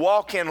you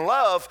walk in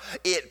love,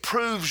 it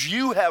proves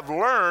you have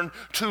learned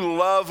to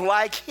love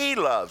like he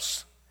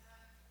loves.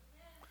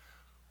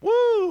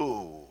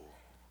 Woo!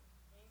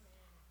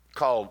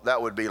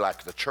 That would be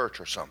like the church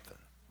or something.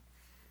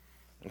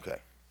 Okay.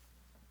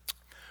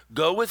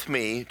 Go with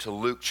me to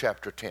Luke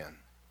chapter 10.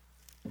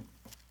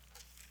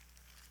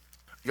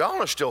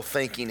 Y'all are still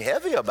thinking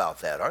heavy about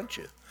that, aren't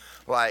you?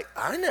 Like,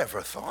 I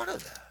never thought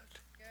of that.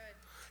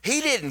 Good.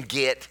 He didn't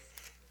get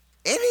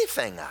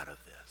anything out of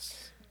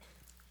this.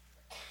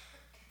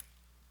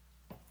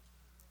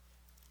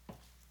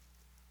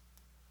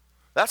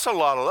 That's a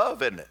lot of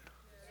love, isn't it?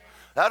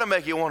 That'll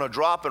make you want to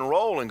drop and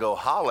roll and go,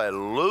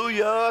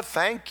 hallelujah,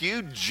 thank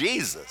you,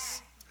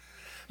 Jesus.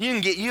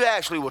 You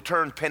actually will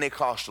turn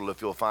Pentecostal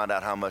if you'll find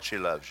out how much he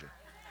loves you.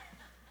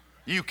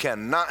 You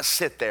cannot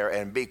sit there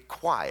and be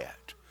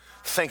quiet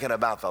thinking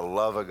about the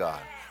love of God.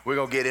 We're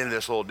going to get into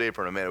this a little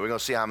deeper in a minute. We're going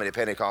to see how many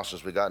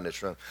Pentecostals we got in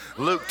this room.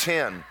 Luke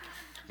 10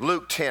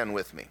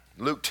 with me.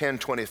 Luke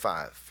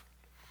 10:25.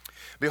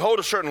 Behold,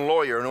 a certain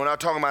lawyer, and we're not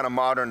talking about a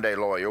modern day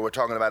lawyer, we're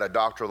talking about a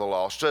doctor of the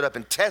law, stood up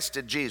and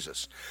tested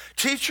Jesus.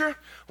 Teacher,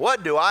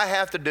 what do I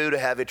have to do to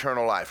have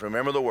eternal life?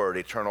 Remember the word,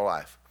 eternal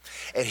life.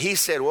 And he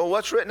said, well,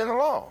 what's written in the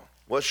law?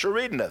 What's your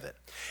reading of it?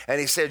 And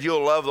he said,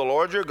 you'll love the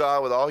Lord your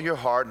God with all your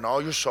heart and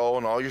all your soul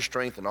and all your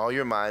strength and all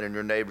your mind, and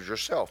your neighbors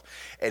yourself.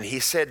 And he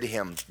said to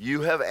him,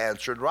 you have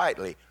answered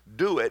rightly.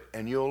 Do it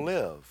and you'll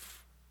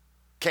live.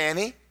 Can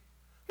he?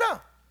 No.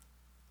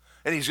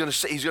 And he's going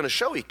to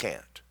show he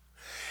can't.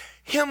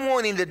 Him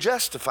wanting to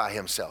justify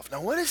himself.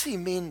 Now, what does he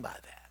mean by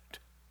that?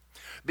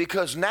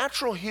 Because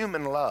natural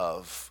human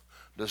love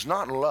does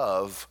not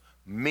love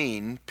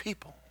mean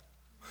people.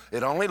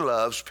 It only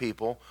loves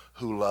people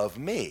who love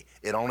me.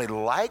 It only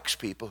likes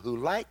people who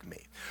like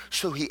me.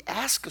 So he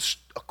asked us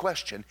a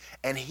question,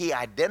 and he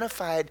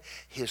identified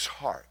his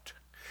heart.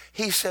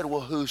 He said,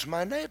 well, who's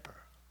my neighbor?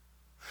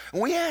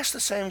 And we asked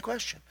the same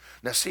question.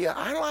 Now, see,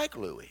 I like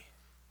Louis.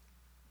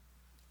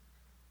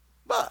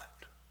 But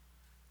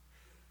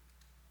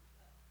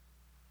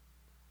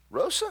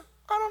Rosa,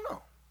 I don't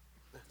know.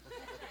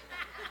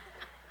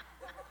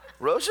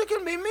 Rosa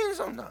can be mean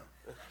sometimes.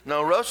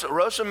 No,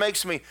 Rosa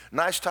makes me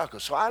nice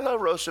tacos. So I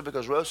love Rosa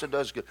because Rosa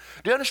does good.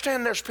 Do you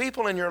understand there's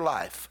people in your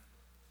life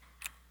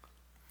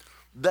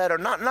that are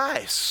not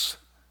nice?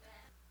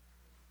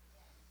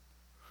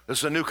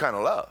 It's a new kind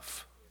of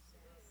love.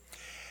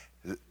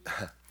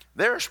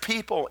 There's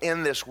people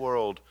in this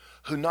world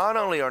who not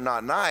only are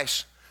not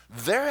nice,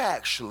 they're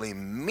actually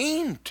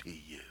mean to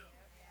you.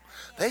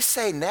 They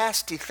say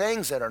nasty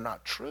things that are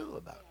not true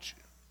about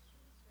you.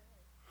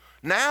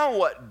 Now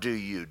what do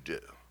you do?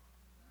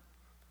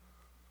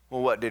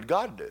 Well, what did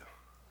God do?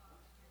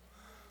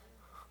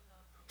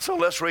 So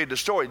let's read the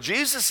story.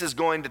 Jesus is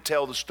going to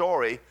tell the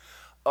story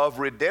of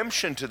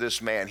redemption to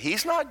this man.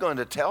 He's not going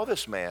to tell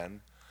this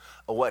man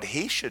what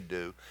he should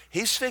do.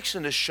 He's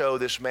fixing to show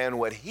this man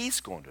what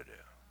he's going to do.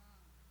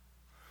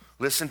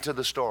 Listen to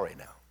the story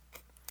now.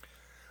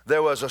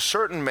 There was a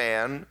certain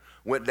man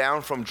went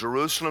down from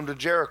Jerusalem to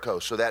Jericho.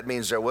 So that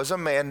means there was a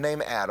man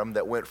named Adam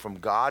that went from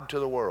God to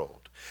the world.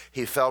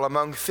 He fell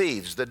among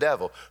thieves, the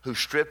devil, who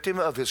stripped him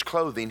of his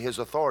clothing, his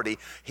authority.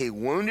 He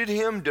wounded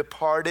him,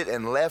 departed,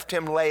 and left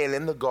him laying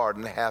in the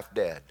garden half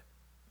dead.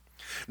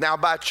 Now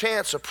by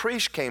chance a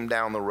priest came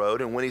down the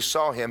road, and when he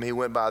saw him, he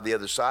went by the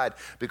other side,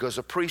 because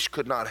a priest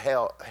could not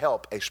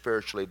help a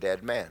spiritually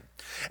dead man.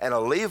 And a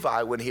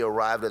Levi, when he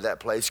arrived at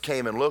that place,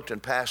 came and looked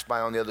and passed by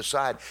on the other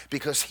side,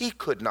 because he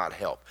could not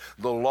help.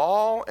 The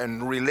law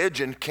and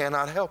religion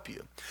cannot help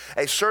you.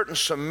 A certain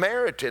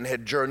Samaritan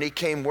had journeyed,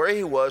 came where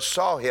he was,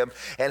 saw him,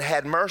 and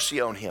had mercy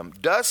on him.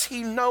 Does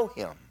he know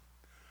him?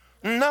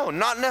 No,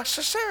 not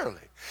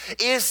necessarily.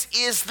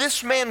 Is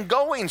this man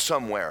going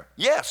somewhere?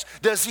 Yes.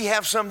 Does he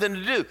have something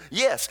to do?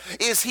 Yes.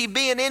 Is he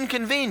being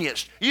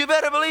inconvenienced? You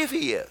better believe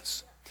he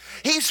is.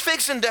 He's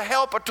fixing to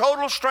help a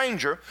total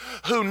stranger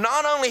who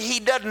not only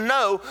he doesn't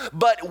know,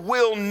 but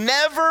will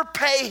never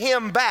pay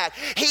him back.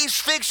 He's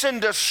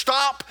fixing to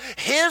stop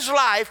his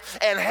life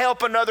and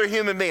help another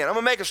human being. I'm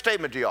going to make a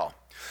statement to y'all.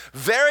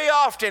 Very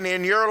often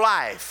in your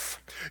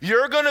life,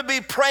 you're going to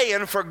be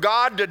praying for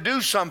God to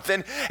do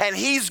something, and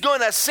he's going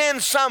to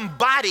send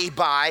somebody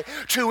by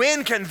to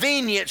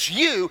inconvenience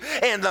you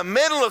in the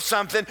middle of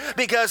something,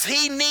 because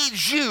he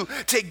needs you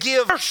to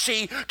give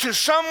mercy to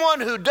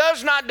someone who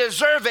does not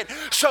deserve it,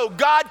 so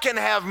God can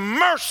have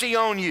mercy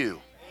on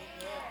you.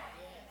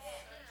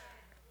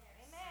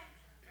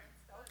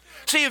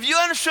 See, if you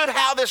understood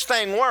how this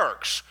thing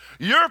works,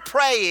 you're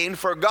praying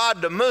for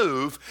God to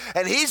move,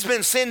 and he's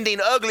been sending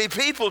ugly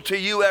people to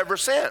you ever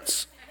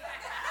since.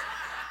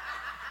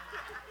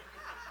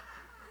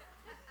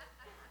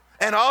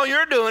 And all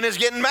you're doing is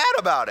getting mad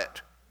about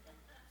it.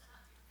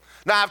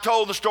 Now, I've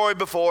told the story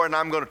before, and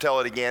I'm going to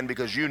tell it again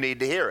because you need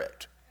to hear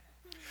it.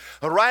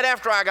 Right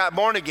after I got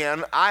born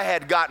again, I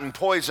had gotten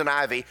poison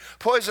ivy.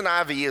 Poison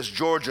ivy is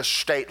Georgia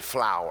state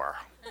flower.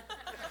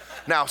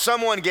 Now,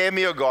 someone gave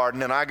me a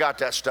garden, and I got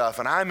that stuff,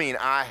 and I mean,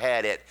 I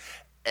had it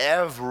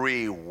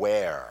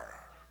everywhere.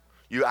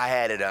 I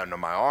had it under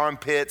my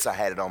armpits, I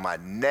had it on my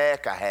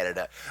neck, I had it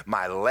at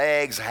my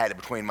legs, I had it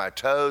between my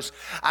toes.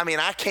 I mean,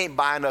 I can't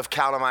buy enough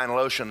calamine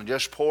lotion and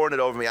just pouring it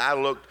over me. I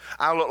look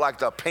like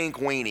the pink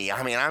weenie.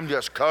 I mean, I'm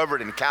just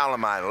covered in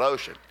calamine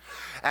lotion.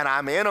 And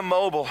I'm in a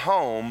mobile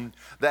home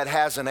that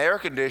has an air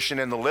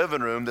conditioner in the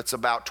living room that's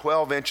about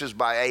 12 inches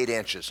by 8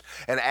 inches.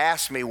 And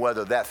ask me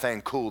whether that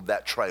thing cooled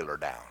that trailer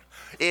down.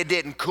 It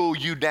didn't cool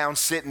you down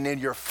sitting in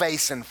your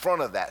face in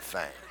front of that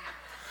thing.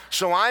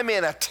 So I'm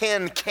in a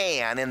tin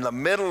can in the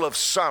middle of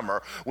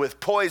summer with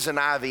poison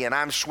ivy, and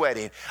I'm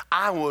sweating.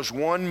 I was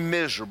one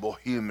miserable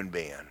human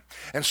being.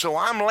 And so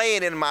I'm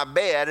laying in my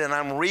bed and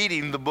I'm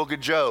reading the book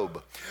of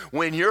Job.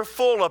 When you're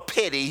full of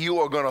pity, you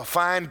are going to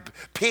find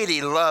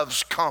pity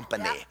loves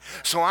company.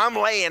 So I'm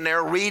laying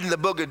there reading the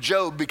book of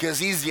Job because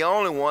he's the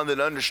only one that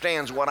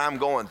understands what I'm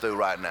going through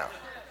right now.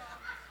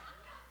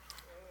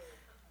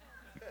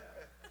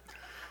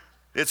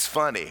 It's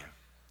funny.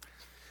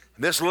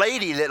 This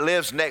lady that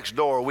lives next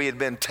door, we had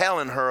been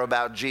telling her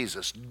about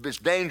Jesus. It's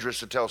dangerous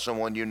to tell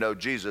someone you know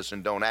Jesus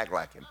and don't act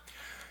like him.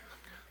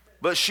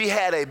 But she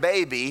had a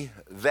baby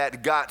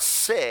that got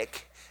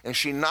sick, and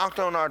she knocked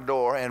on our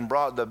door and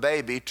brought the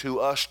baby to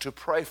us to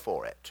pray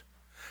for it.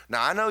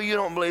 Now, I know you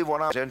don't believe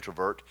when I was an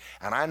introvert,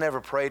 and I never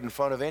prayed in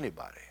front of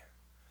anybody.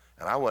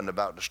 And I wasn't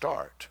about to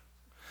start.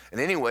 And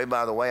anyway,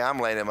 by the way, I'm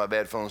laying in my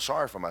bed feeling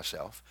sorry for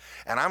myself.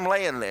 And I'm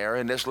laying there,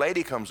 and this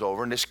lady comes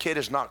over, and this kid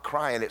is not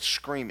crying, it's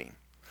screaming.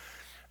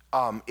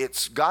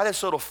 It's got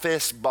its little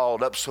fist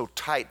balled up so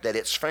tight that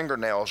its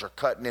fingernails are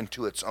cutting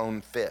into its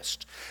own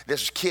fist.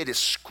 This kid is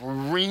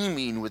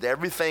screaming with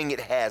everything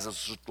it has.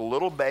 It's just a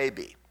little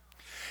baby.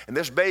 And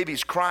this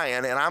baby's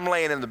crying, and I'm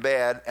laying in the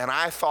bed, and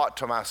I thought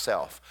to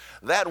myself,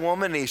 that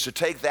woman needs to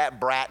take that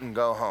brat and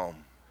go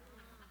home.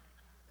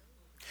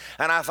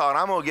 And I thought,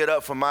 I'm going to get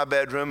up from my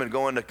bedroom and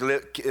go in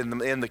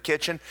the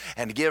kitchen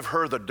and give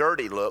her the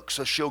dirty look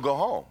so she'll go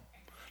home.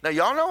 Now,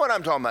 y'all know what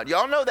I'm talking about.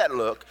 Y'all know that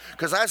look,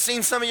 because I've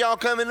seen some of y'all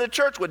come into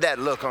church with that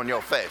look on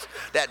your face.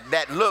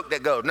 That look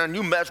that goes, now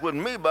you mess with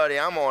me, buddy,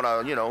 I'm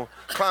going to,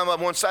 climb up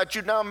one side,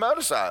 shoot down the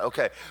other side.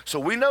 Okay, so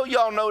we know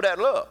y'all know that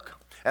look.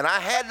 And I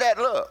had that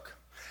look,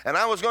 and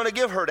I was going to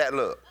give her that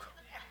look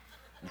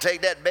and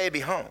take that baby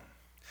home.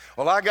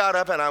 Well, I got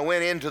up and I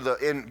went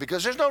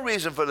because there's no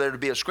reason for there to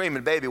be a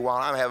screaming baby while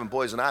I'm having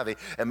poison ivy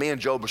and me and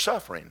Job are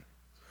suffering.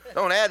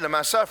 Don't add to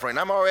my suffering.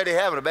 I'm already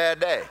having a bad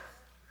day.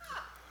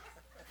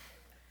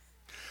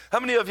 How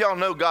many of y'all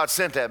know God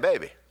sent that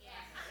baby?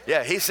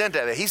 Yeah, he sent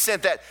that. He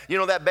sent that,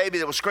 that baby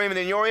that was screaming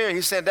in your ear,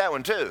 he sent that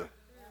one too.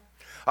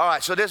 All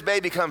right, so this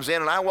baby comes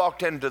in, and I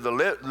walked into the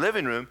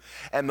living room,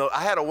 and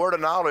I had a word of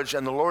knowledge,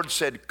 and the Lord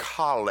said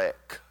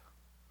colic.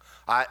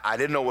 I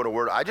didn't know what a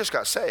word, I just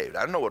got saved.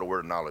 I didn't know what a word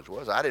of knowledge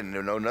was. I didn't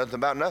know nothing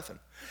about nothing.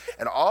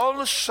 And all of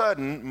a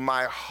sudden,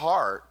 my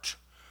heart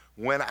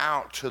went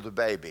out to the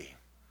baby.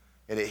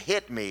 And it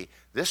hit me,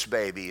 this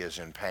baby is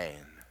in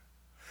pain.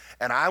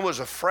 And I was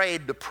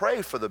afraid to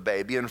pray for the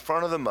baby in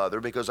front of the mother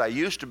because I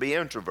used to be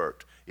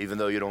introvert, even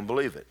though you don't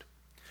believe it.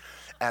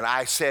 And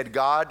I said,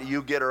 God,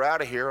 you get her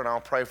out of here and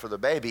I'll pray for the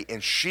baby.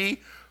 And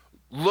she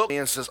looked at me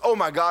and says, oh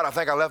my God, I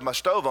think I left my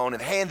stove on,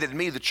 and handed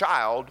me the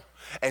child,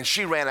 and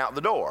she ran out the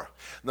door.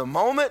 The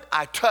moment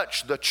I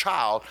touched the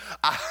child,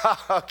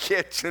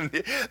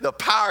 the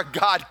power of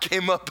God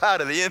came up out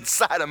of the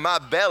inside of my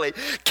belly,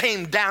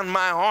 came down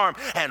my arm,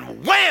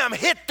 and wham,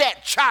 hit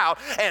that child,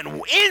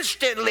 and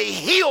instantly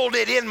healed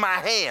it in my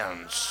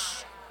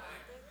hands.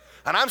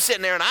 And I'm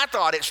sitting there, and I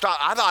thought it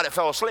stopped. I thought it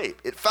fell asleep.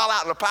 It fell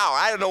out in the power.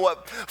 I didn't know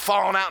what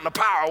falling out in the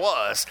power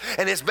was.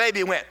 And this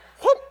baby went,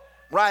 whoop,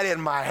 right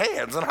in my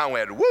hands. And I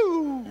went,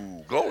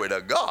 woo, glory to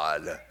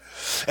God.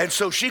 And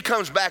so she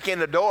comes back in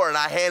the door, and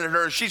I handed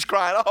her, and she's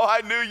crying, oh,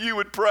 I knew you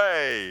would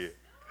pray.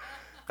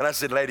 And I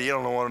said, lady, you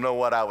don't want to know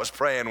what I was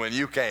praying when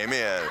you came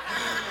in.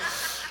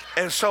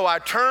 And so I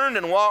turned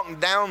and walked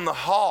down the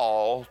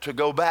hall to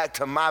go back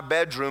to my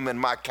bedroom and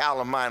my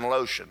calamine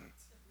lotion.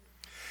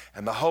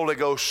 And the Holy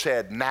Ghost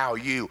said, now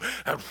you.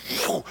 And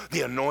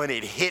the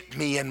anointing hit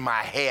me in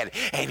my head,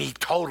 and he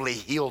totally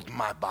healed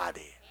my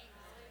body.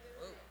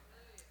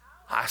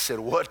 I said,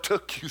 what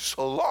took you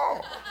so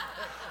long?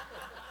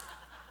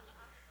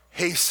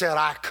 He said,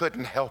 I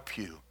couldn't help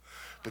you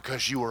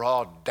because you were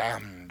all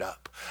damned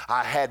up.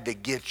 I had to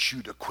get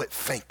you to quit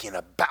thinking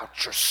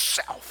about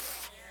yourself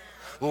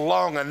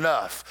long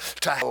enough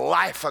to have the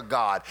life of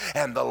God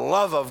and the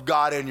love of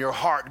God in your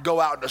heart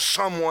go out to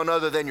someone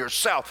other than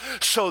yourself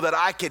so that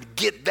I could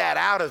get that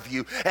out of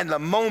you. And the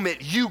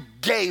moment you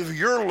gave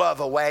your love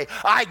away,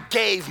 I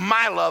gave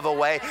my love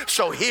away.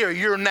 So here,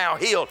 you're now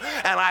healed.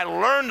 And I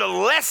learned a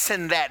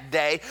lesson that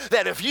day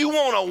that if you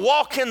want to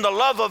walk in the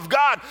love of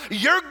God,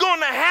 you're going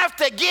to have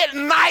to get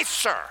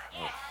nicer.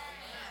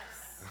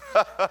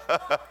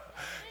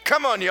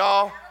 Come on,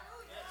 y'all.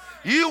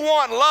 You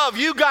want love,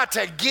 you got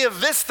to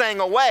give this thing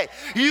away.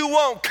 You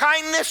want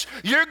kindness,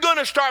 you're going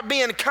to start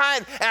being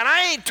kind. And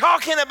I ain't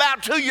talking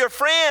about to your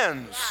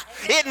friends.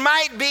 It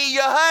might be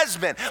your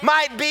husband,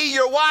 might be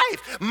your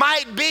wife,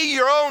 might be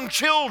your own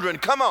children.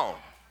 Come on.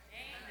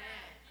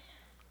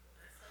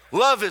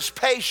 Love is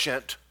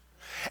patient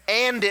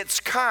and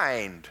it's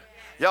kind.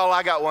 Y'all,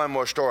 I got one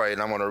more story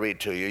and I'm going to read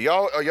to you.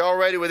 Are y'all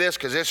ready with this?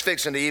 Because it's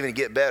fixing to even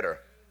get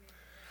better.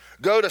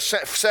 Go to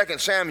 2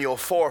 Samuel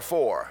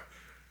 4:4.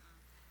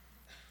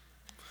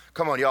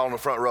 Come on, y'all in the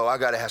front row. I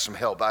got to have some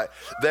help.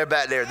 They're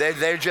back there.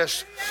 They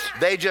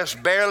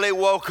just barely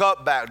woke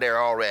up back there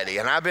already,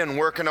 and I've been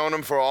working on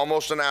them for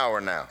almost an hour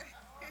now.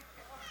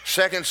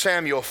 2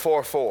 Samuel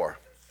 4:4.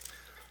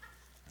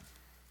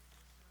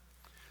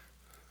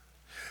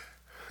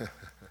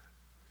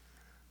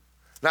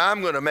 Now, I'm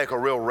going to make a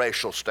real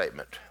racial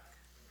statement.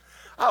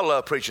 I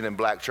love preaching in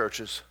black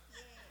churches.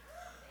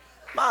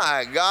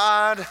 My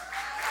God.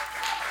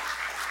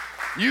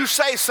 You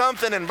say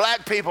something and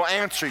black people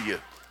answer you.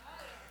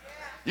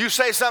 You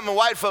say something to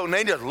white folk and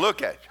they just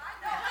look at you.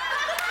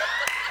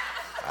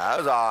 That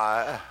was all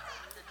right.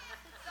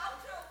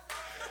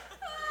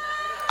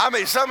 I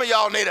mean, some of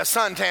y'all need a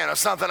suntan or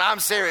something. I'm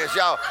serious,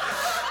 y'all.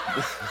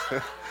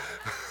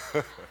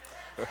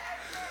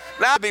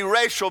 That'd be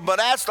racial, but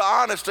that's the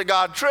honest to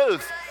God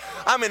truth.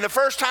 I mean, the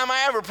first time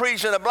I ever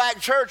preached in a black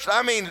church,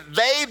 I mean,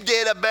 they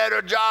did a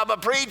better job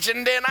of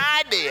preaching than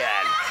I did.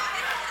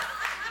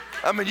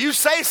 I mean, you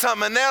say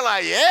something and they're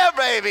like, yeah,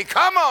 baby,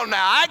 come on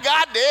now, I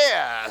got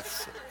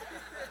this.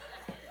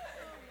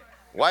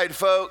 White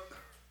folk.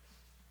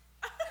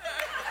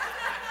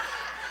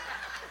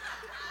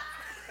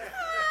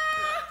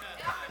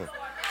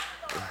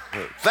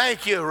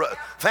 Thank you.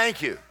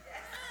 Thank you.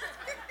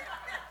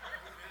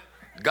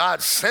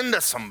 God, send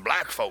us some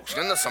black folks.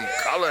 Send us some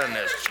color in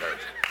this church.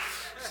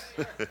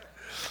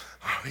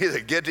 Either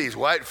get these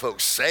white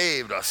folks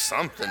saved or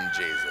something,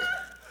 Jesus.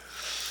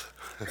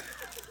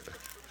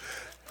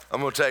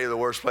 I'm going to tell you the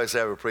worst place I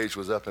ever preached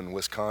was up in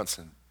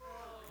Wisconsin.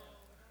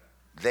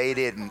 They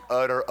didn't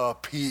utter a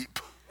peep.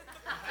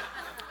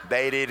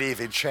 They didn't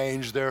even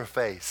change their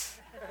face.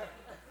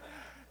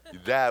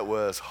 That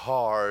was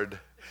hard.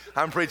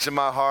 I'm preaching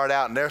my heart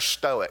out and they're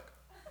stoic.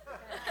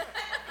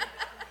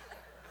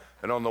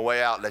 And on the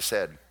way out, they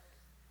said,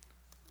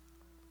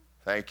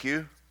 thank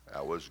you,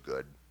 that was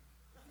good.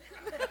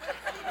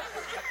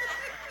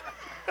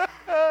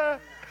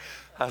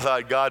 I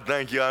thought, God,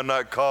 thank you, I'm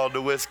not called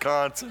to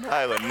Wisconsin.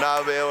 I would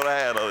not be able to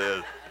handle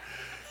this.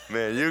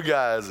 Man, you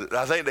guys,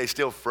 I think they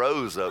still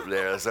froze up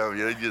there or something.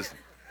 You just,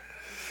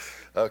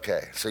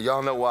 okay, so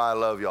y'all know why I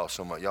love y'all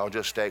so much. Y'all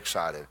just stay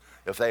excited.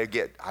 If they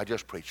get, I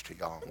just preach to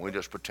y'all. We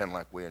just pretend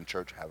like we're in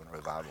church having a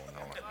revival and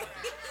all that.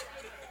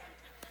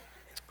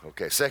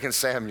 Okay, 2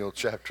 Samuel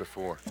chapter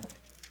 4.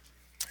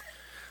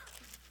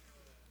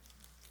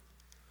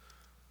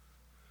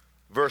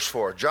 Verse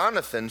 4,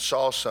 Jonathan,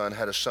 Saul's son,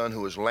 had a son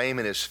who was lame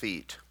in his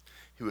feet.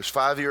 He was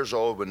 5 years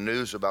old when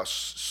news about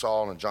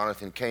Saul and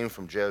Jonathan came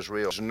from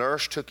Jezreel. His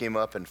nurse took him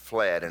up and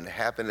fled, and it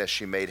happened as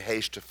she made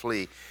haste to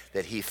flee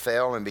that he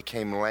fell and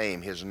became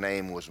lame. His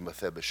name was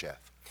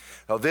Mephibosheth.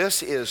 Now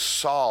this is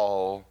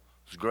Saul's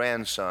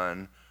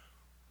grandson,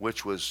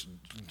 which was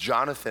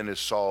Jonathan is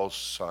Saul's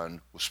son,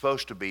 was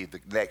supposed to be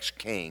the next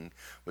king,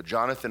 but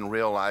Jonathan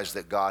realized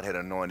that God had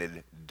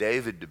anointed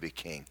David to be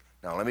king.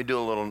 Now let me do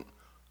a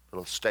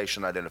little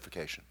station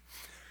identification.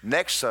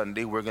 Next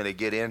Sunday, we're going to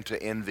get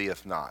into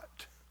envieth not.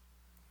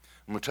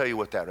 I'm going to tell you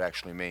what that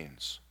actually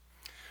means.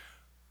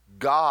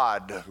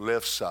 God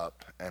lifts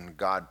up and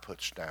God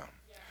puts down.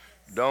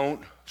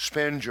 Don't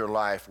spend your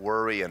life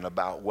worrying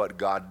about what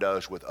God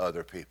does with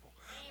other people.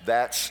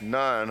 That's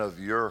none of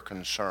your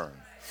concern.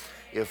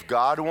 If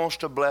God wants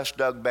to bless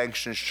Doug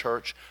Bankston's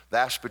church,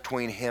 that's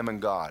between him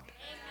and God.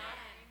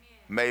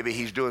 Maybe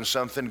he's doing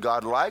something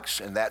God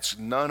likes, and that's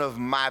none of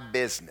my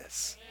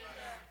business.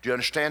 Do you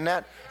understand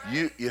that?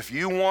 If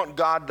you want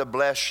God to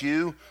bless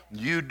you,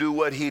 you do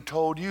what he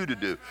told you to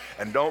do.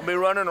 And don't be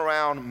running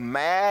around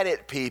mad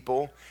at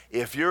people.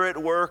 If you're at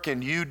work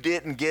and you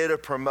didn't get a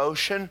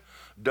promotion,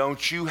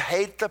 don't you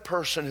hate the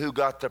person who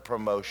got the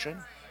promotion.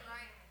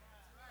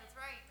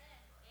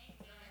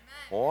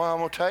 Well, I'm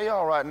going to tell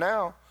y'all right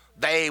now,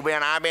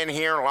 I've been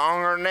here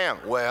longer than them.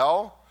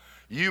 Well,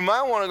 you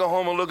might want to go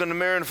home and look in the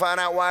mirror and find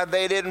out why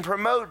they didn't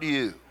promote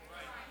you.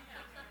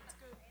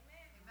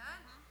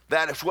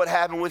 That is what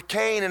happened with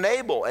Cain and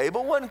Abel.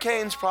 Abel wasn't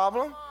Cain's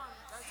problem.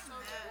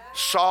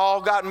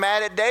 Saul got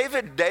mad at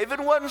David. David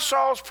wasn't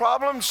Saul's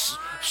problem.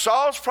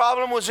 Saul's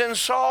problem was in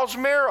Saul's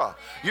mirror.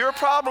 Your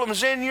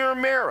problem's in your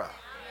mirror.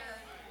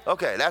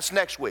 Okay, that's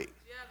next week.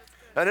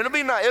 And it'll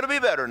be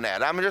better than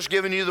that. I'm just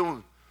giving you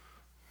the...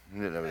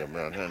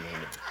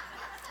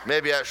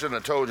 Maybe I shouldn't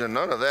have told you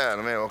none of that.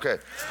 Okay.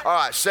 All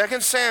right,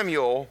 2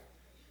 Samuel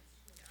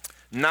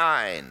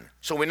 9.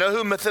 So we know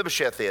who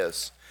Mephibosheth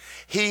is.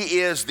 He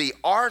is the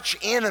arch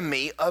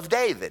enemy of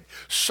David.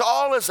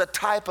 Saul is a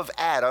type of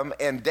Adam,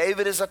 and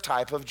David is a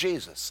type of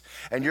Jesus.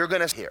 And you're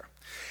going to hear.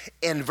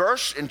 In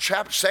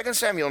 2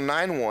 Samuel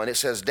 9:1, it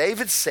says,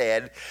 David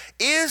said,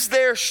 "Is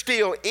there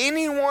still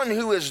anyone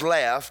who is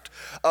left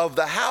of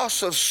the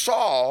house of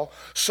Saul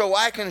so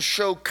I can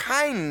show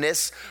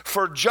kindness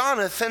for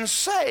Jonathan's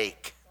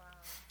sake?"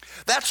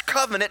 That's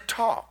covenant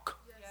talk.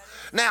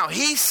 Now,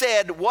 he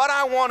said, what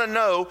I want to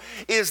know,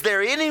 is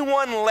there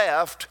anyone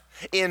left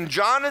in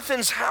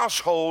Jonathan's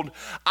household?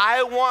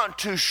 I want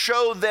to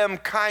show them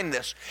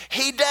kindness.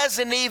 He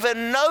doesn't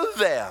even know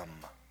them.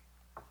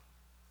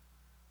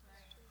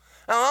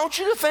 Now, I want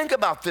you to think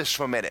about this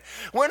for a minute.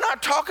 We're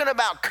not talking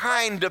about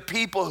kind to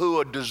people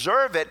who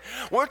deserve it.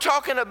 We're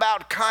talking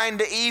about kind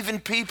to even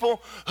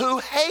people who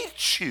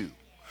hate you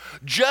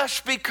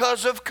just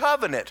because of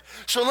covenant.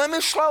 So let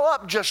me slow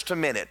up just a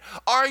minute.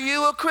 Are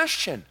you a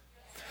Christian?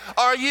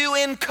 Are you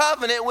in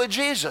covenant with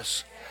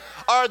Jesus?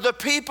 Are the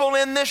people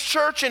in this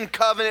church in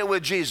covenant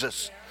with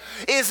Jesus?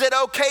 Is it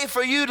okay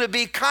for you to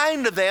be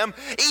kind to them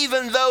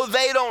even though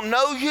they don't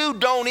know you,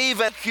 don't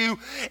even you?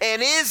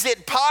 And is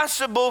it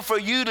possible for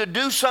you to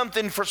do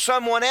something for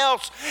someone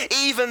else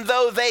even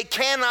though they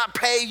cannot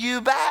pay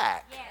you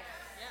back?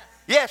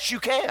 Yes, you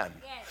can.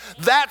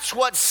 That's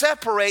what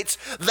separates,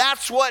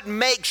 that's what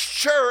makes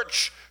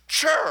church,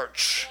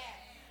 church.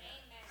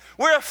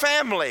 We're a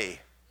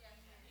family.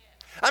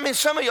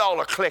 Some of y'all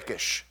are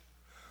cliquish.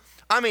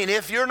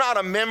 If you're not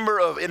a member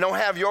of, and don't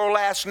have your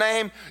last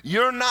name,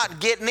 you're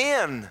not getting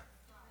in.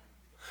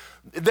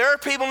 There are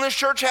people in this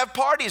church have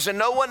parties and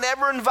no one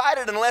ever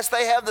invited unless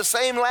they have the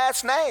same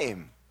last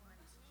name.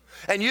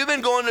 And you've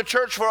been going to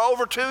church for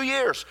over 2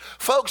 years.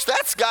 Folks,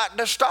 that's got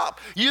to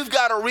stop. You've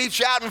got to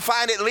reach out and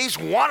find at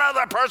least one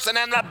other person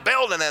in the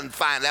building and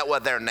find out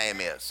what their name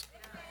is.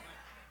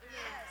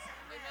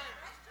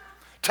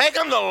 Take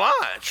them to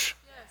lunch.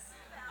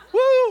 Woo,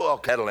 oh,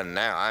 kettling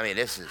now.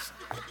 This is...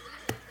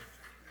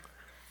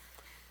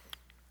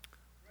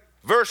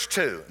 Verse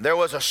 2, there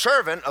was a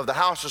servant of the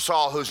house of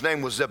Saul whose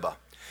name was Ziba.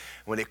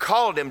 When he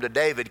called him to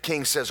David,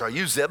 king says, "Are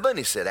you Ziba?" And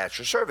he said, "At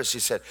your service." He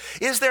said,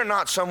 "Is there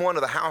not someone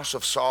of the house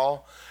of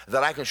Saul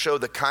that I can show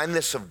the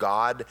kindness of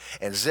God?"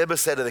 And Ziba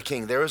said to the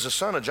king, "There is a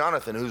son of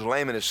Jonathan who's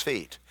lame in his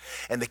feet."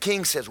 And the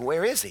king says,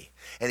 "Where is he?"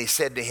 And he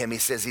said to him,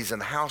 he's in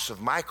the house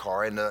of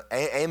Micah in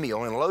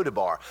Amiel in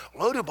Lodabar.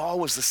 Lodabar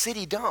was the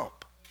city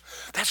dump.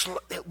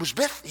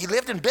 He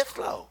lived in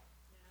Bithlo.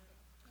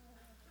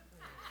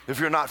 If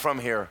you're not from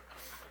here.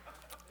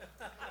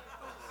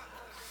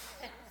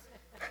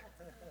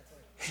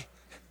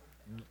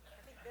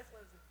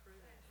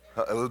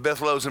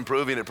 Bithlo's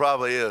improving, it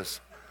probably is.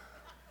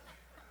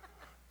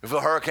 If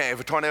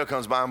a tornado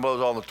comes by and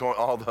blows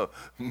all the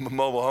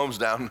mobile homes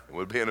down, it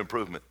would be an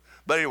improvement.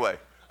 But anyway,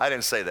 I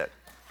didn't say that.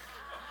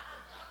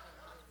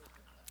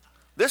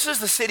 This is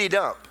the city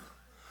dump.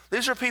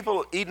 These are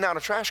people eating out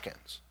of trash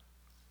cans.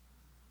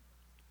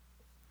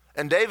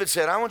 And David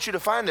said, "I want you to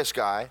find this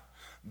guy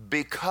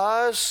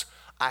because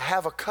I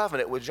have a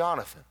covenant with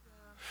Jonathan."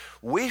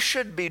 We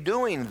should be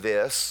doing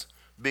this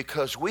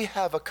because we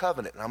have a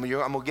covenant. I'm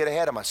going to get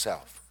ahead of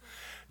myself.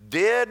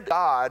 Did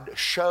God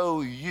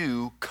show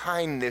you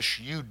kindness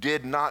you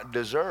did not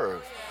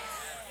deserve?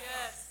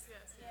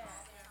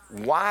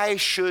 Why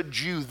should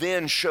you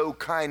then show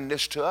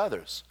kindness to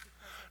others?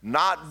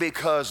 Not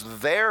because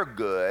they're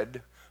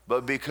good,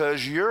 but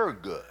because you're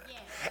good.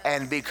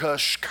 And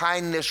because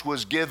kindness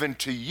was given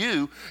to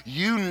you,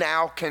 you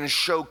now can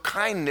show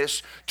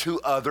kindness to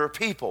other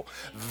people.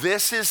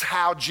 This is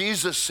how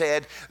Jesus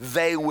said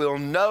they will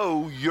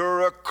know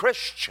you're a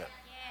Christian.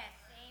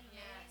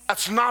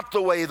 That's not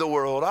the way the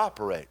world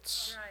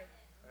operates.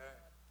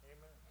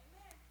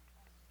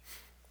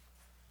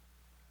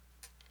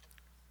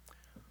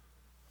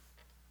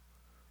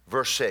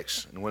 Verse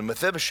 6, and when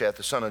Mephibosheth,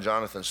 the son of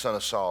Jonathan, son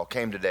of Saul,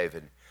 came to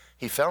David,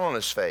 he fell on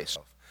his face.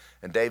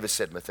 And David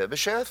said,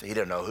 Mephibosheth? He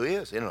didn't know who he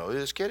is. He didn't know who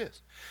this kid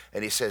is.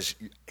 And he says,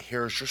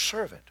 here's your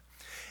servant.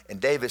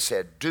 And David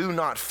said, do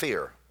not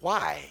fear.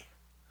 Why?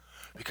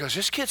 Because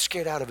this kid's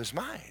scared out of his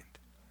mind.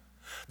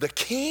 The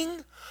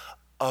king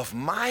of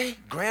my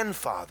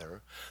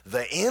grandfather,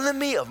 the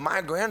enemy of my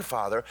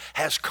grandfather,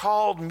 has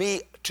called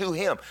me to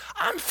him.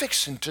 I'm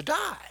fixing to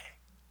die.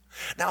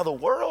 Now, the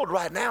world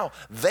right now,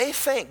 they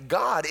think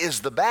God is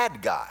the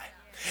bad guy.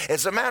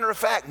 As a matter of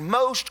fact,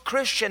 most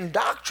Christian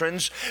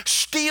doctrines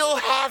still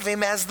have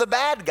him as the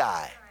bad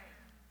guy.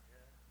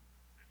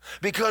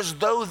 Because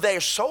though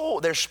their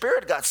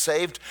spirit got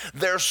saved,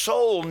 their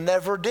soul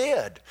never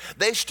did.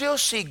 They still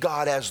see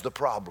God as the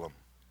problem.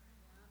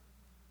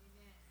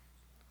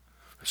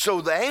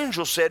 So the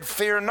angel said,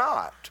 fear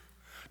not.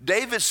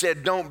 David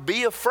said, don't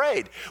be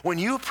afraid. When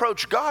you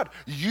approach God,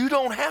 you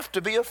don't have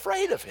to be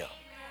afraid of him.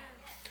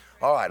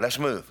 All right, let's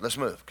move,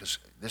 because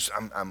there's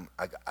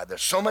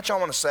so much I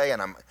want to say,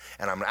 and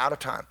I'm out of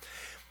time.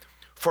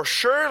 For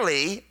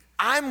surely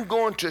I'm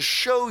going to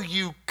show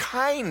you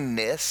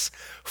kindness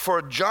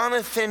for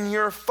Jonathan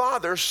your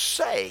father's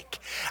sake.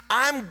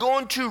 I'm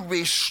going to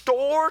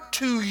restore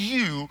to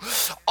you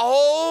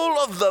all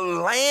of the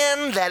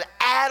land that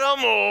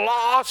Adam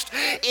lost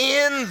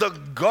in the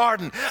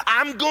garden.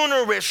 I'm going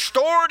to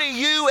restore to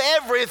you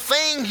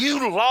everything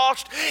you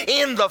lost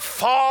in the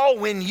fall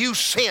when you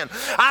sinned.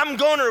 I'm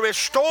going to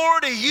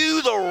restore to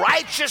you the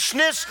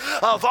righteousness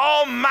of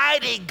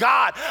Almighty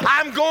God.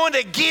 I'm going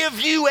to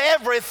give you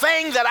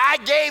everything that I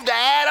gave to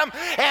Adam,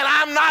 and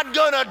I'm not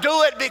going to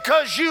do it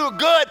because you're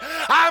good.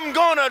 I'm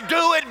going to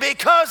do it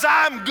because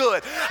I'm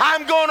good.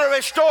 I'm going to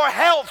restore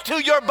health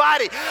to your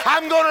body.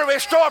 I'm going to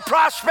restore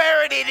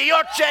prosperity to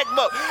your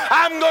checkbook.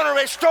 I'm going to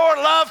restore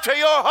love to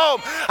your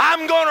home.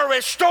 I'm going to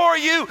restore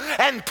you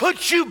and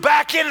put you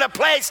back in the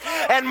place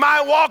and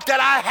my walk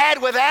that I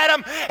had with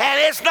Adam, and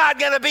it's not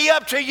going to be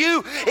up to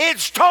you.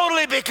 It's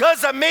totally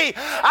because of me.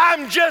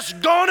 I'm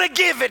just going to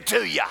give it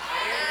to you.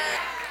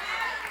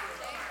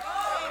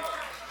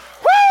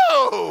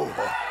 Woo!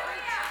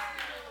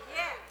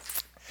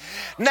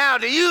 Now,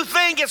 do you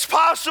think it's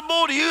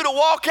possible to you to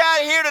walk out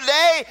of here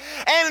today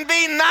and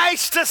be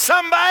nice to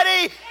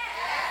somebody?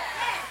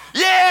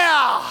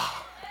 Yeah.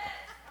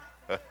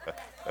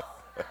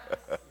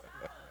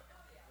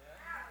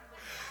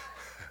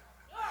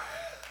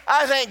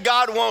 I think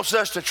God wants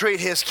us to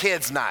treat his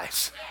kids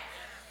nice.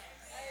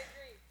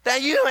 Now,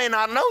 you may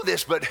not know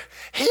this, but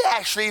he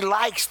actually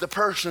likes the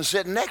person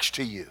sitting next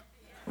to you.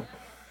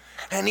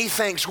 And he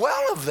thinks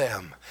well of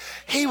them.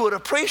 He would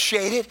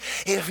appreciate it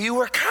if you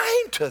were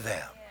kind to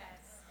them.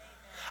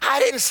 I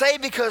didn't say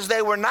because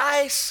they were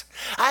nice.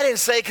 I didn't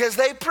say because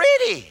they're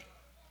pretty.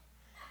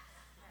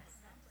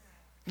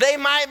 They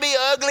might be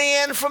ugly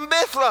and from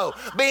Bithlo.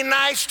 Be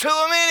nice to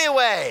them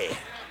anyway.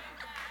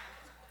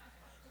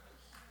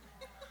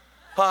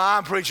 Oh,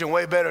 I'm preaching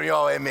way better than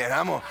y'all, amen.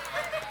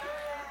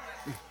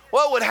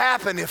 What would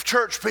happen if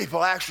church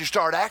people actually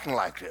start acting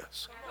like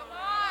this?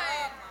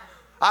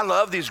 I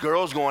love these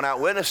girls going out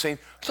witnessing,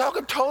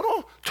 talking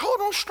total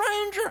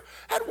stranger.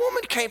 That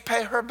woman can't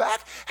pay her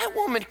back. That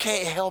woman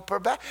can't help her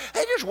back.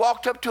 They just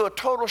walked up to a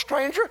total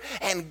stranger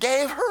and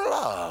gave her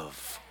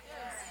love.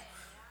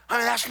 I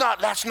mean,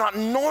 that's not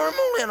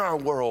normal in our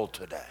world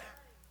today.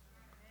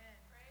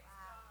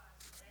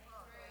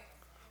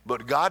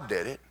 But God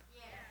did it.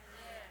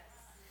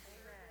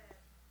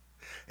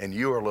 And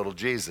you are little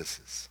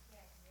Jesuses.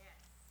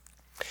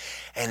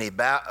 And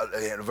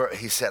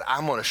he said,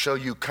 I'm going to show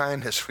you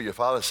kindness for your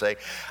father's sake.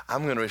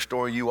 I'm going to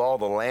restore you all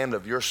the land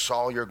of your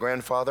Saul, your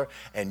grandfather,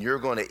 and you're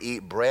going to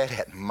eat bread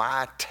at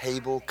my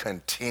table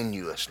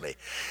continuously.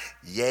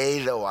 Yea,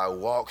 though I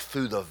walk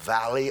through the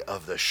valley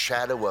of the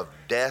shadow of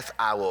death,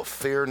 I will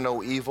fear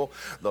no evil.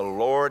 The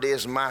Lord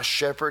is my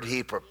shepherd.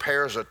 He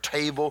prepares a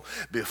table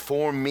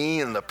before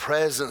me in the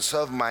presence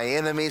of my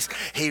enemies.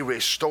 He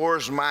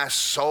restores my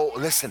soul.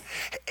 Listen,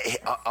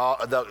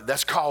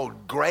 that's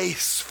called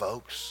grace,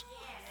 folks.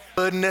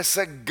 Goodness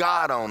of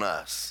God on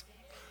us.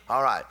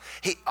 All right.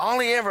 All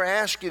he ever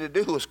asked you to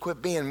do was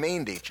quit being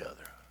mean to each other.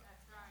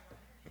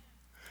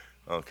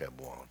 Okay,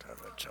 boy,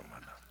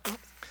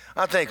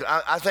 I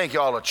think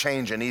y'all are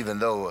changing, even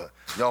though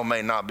y'all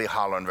may not be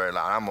hollering very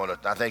loud.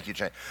 I think you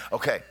change.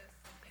 Okay.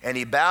 And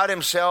he bowed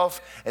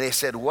himself and he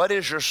said, what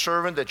is your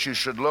servant that you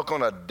should look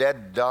on a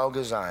dead dog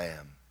as I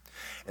am?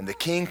 And the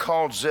king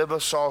called Ziba,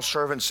 Saul's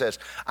servant, and says,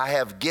 I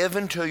have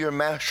given to your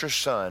master's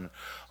son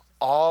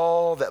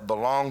all that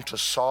belonged to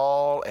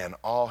Saul and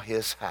all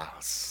his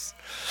house.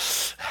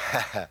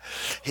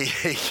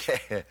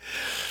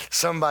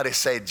 Somebody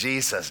say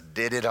Jesus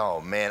did it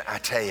all. Man, I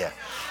tell you.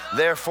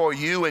 Therefore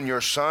you and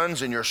your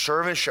sons and your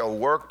servants shall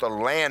work the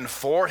land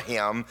for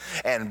him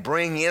and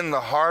bring in the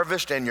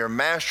harvest, and your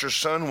master's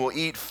son will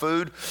eat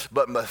food,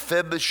 but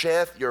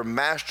Mephibosheth, your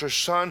master's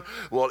son,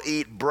 will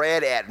eat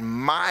bread at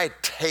my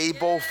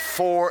table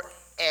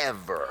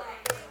forever.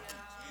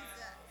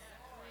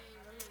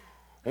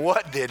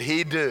 What did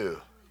he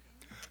do?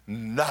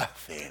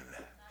 Nothing.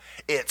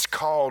 It's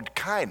called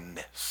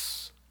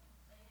kindness.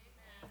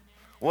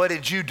 What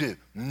did you do?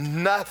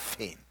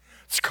 Nothing.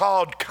 It's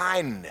called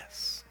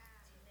kindness.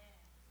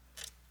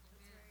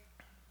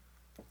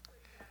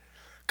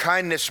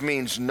 Kindness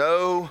means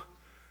no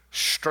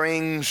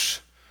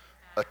strings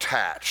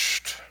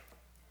attached.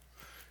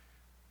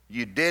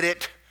 You did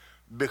it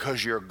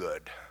because you're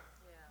good.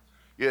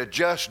 You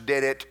just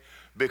did it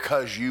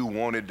because you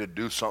wanted to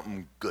do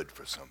something good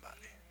for somebody.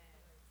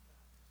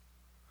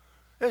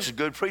 This is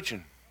good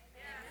preaching.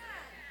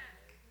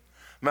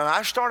 Now,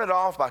 I started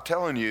off by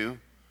telling you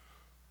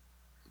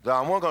that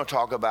I'm going to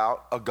talk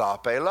about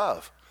agape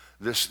love.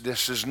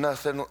 This is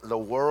nothing. The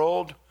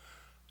world,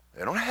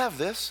 they don't have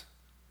this.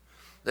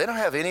 They don't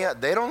have any.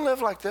 They don't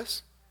live like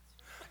this.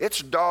 It's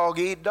dog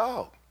eat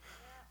dog.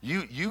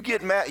 You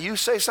get mad. You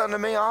say something to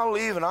me, I'll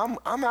leave, and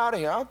I'm out of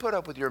here. I'll put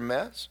up with your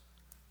mess.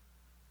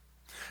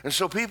 And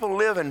so people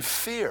live in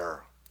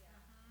fear.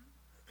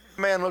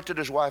 A man looked at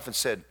his wife and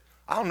said,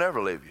 I'll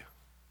never leave you.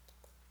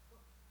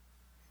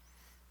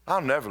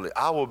 I'll never leave.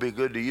 I will be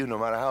good to you no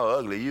matter how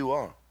ugly you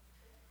are.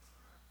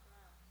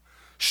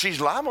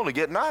 She's liable to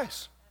get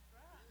nice.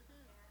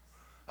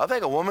 I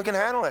think a woman can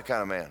handle that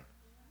kind of man.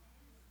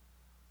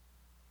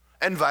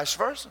 And vice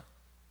versa.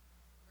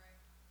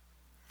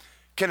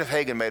 Kenneth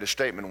Hagin made a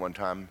statement one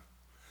time.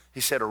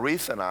 He said,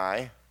 Aretha and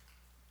I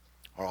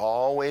are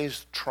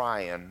always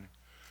trying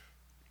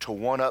to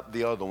one-up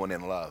the other one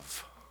in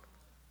love.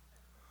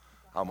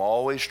 I'm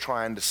always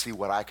trying to see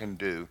what I can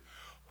do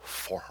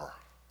for her.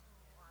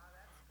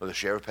 Whether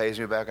she ever pays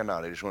me back or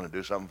not, I just want to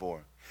do something for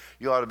her.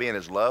 You ought to be in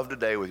as love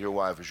today with your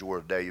wife as you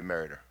were the day you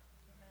married her.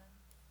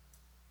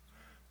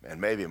 And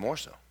maybe more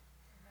so.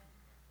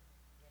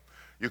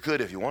 You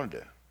could if you wanted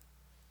to.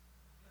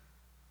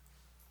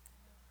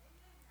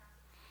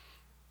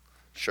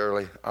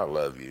 Shirley, I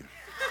love you.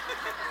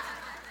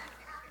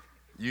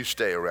 You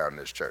stay around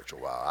this church a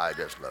while. I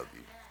just love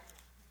you.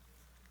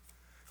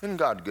 Isn't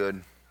God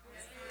good?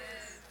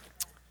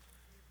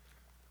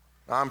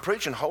 I'm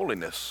preaching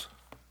holiness.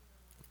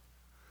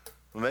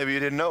 Well, maybe you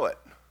didn't know it.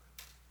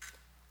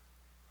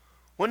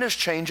 Wouldn't this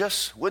change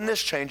us? Wouldn't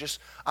this change us?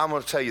 I'm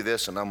going to tell you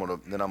this, and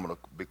then I'm going to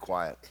be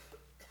quiet.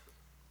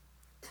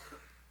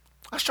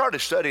 I started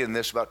studying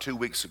this about 2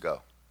 weeks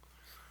ago.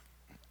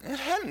 It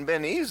hadn't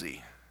been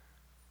easy.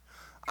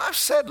 I've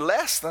said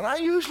less than I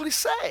usually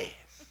say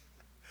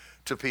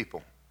to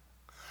people.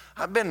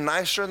 I've been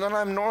nicer than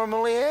I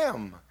normally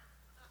am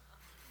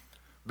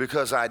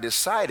because I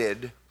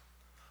decided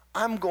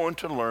I'm going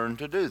to learn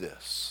to do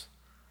this.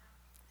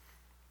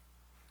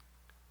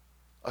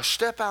 A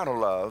step out of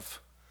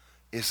love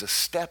is a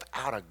step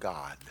out of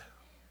God.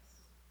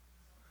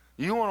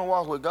 You want to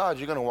walk with God,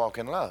 you're going to walk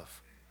in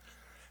love.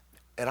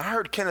 And I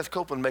heard Kenneth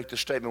Copeland make this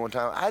statement one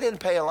time. I didn't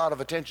pay a lot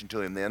of attention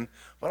to him then,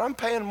 but I'm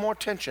paying more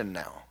attention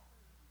now.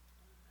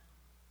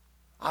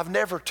 I've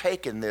never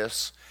taken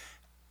this,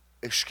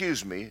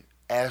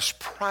 as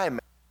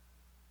primary.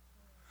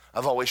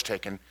 I've always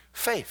taken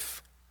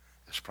faith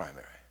as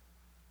primary.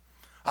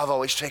 I've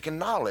always taken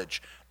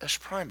knowledge as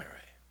primary.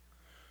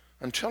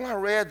 Until I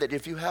read that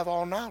if you have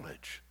all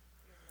knowledge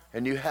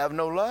and you have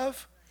no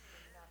love,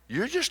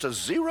 you're just a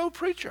zero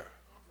preacher.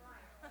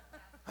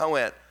 I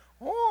went,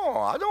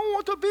 I don't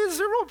want to be a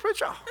zero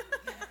preacher.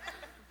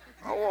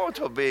 I want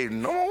to be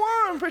number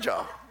one preacher.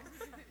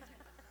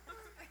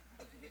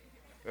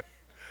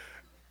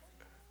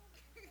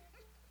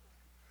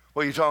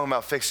 Well, you're talking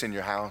about fixing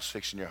your house,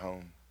 fixing your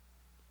home,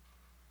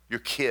 your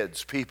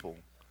kids, people.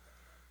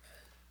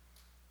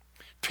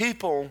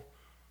 People,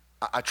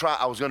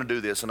 I was going to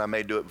do this, and I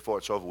may do it before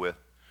it's over with.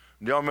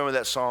 Do y'all remember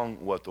that song,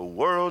 What the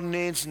World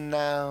Needs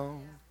Now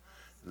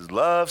is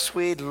Love,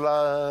 Sweet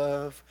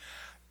Love.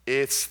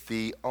 It's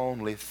the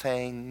only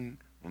thing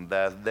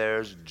that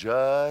there's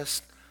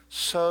just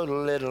so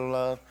little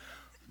of.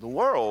 The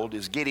world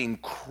is getting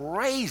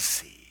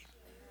crazy.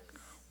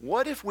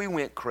 What if we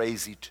went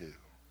crazy too?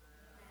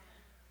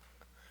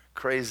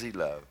 Crazy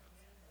love.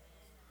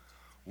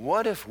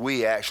 What if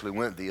we actually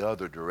went the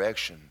other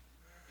direction?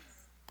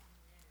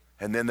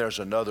 And then there's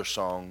another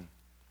song.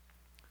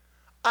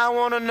 I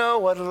want to know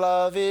what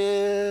love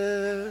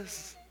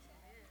is.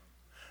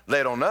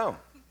 They don't know.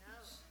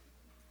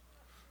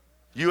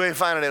 You ain't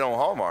finding it on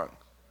Hallmark.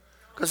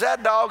 Because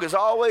that dog is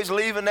always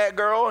leaving that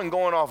girl and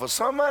going off with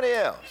somebody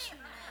else.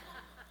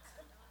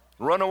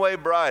 Runaway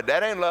bride,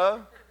 that ain't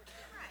love.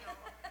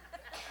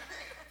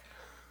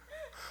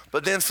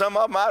 But then some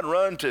of them I'd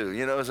run to.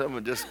 You know, some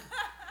would just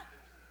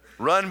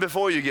run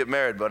before you get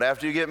married. But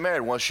after you get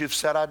married, once you've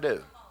said I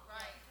do,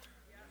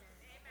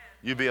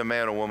 you be a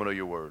man or woman of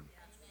your word.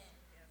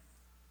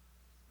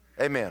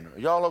 Amen. Are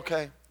y'all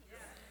okay?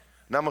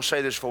 Now I'm going to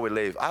say this before we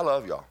leave. I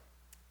love y'all.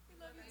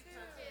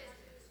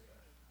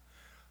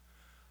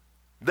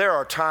 There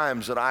are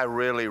times that I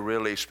really,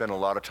 really spend a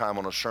lot of time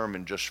on a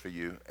sermon just for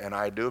you, and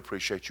I do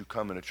appreciate you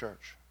coming to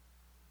church.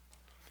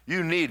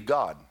 You need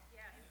God.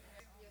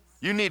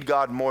 You need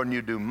God more than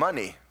you do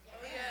money.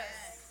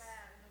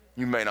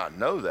 You may not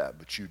know that,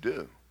 but you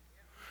do.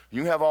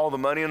 You have all the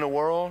money in the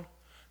world,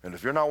 and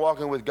if you're not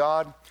walking with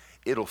God,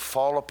 it'll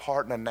fall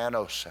apart in a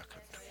nanosecond.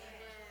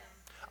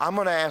 I'm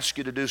going to ask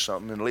you to do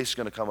something, and Lisa's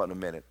going to come up in a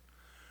minute.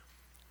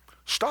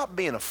 Stop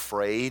being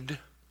afraid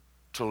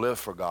to live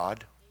for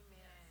God.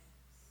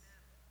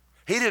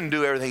 He didn't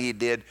do everything he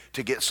did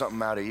to get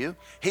something out of you.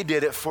 He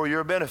did it for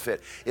your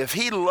benefit. If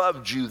he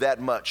loved you that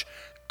much,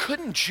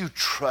 couldn't you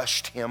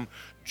trust him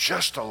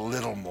just a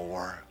little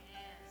more?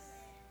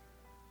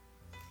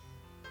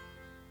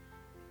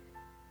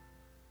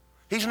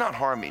 He's not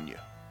harming you.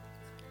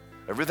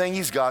 Everything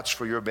he's got's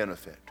for your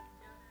benefit.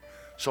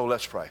 So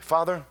let's pray.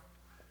 Father,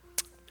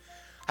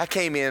 I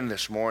came in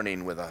this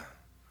morning with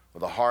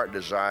a heart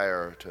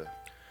desire to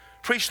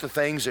preach the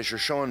things that you're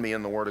showing me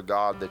in the Word of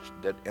God,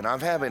 that and I'm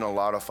having a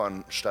lot of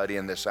fun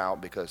studying this out,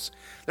 because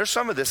there's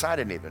some of this I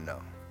didn't even know.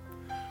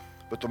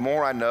 But the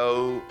more I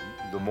know,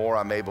 the more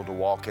I'm able to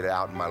walk it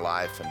out in my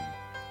life and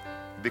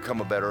become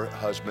a better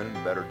husband,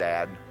 better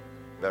dad,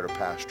 better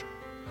pastor.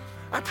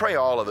 I pray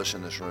all of us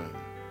in this room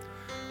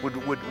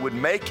would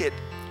make it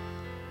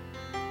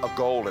a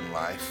goal in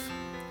life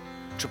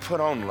to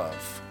put on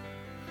love,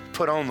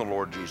 put on the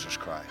Lord Jesus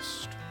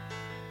Christ,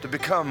 to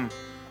become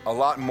a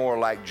lot more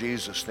like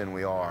Jesus than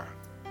we are,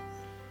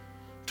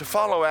 to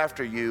follow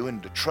after you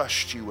and to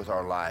trust you with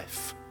our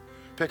life,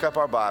 pick up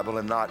our Bible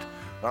and not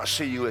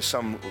see you as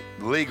some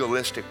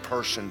legalistic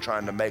person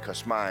trying to make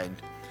us mind,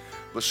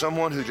 but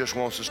someone who just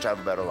wants us to have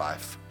a better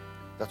life.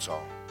 That's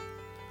all.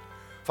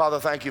 Father,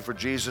 thank you for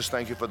Jesus.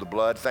 Thank you for the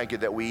blood. Thank you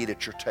that we eat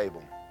at your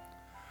table.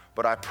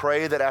 But I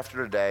pray that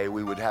after today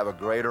we would have a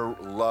greater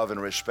love and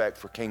respect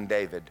for King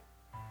David,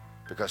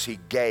 because he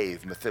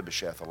gave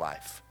Mephibosheth a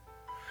life.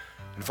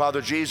 And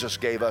Father, Jesus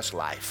gave us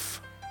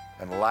life,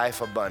 and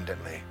life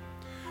abundantly.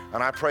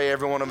 And I pray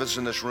every one of us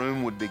in this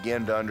room would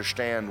begin to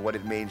understand what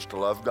it means to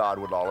love God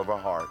with all of our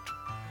heart.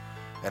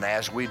 And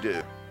as we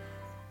do,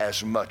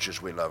 as much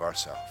as we love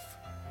ourselves.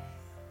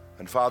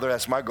 And Father,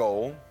 that's my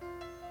goal.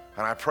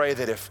 And I pray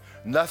that if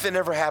nothing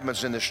ever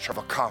happens in this church, I've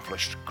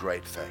accomplished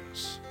great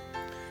things.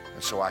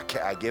 And so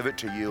I give it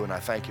to you, and I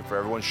thank you for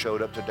everyone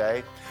showed up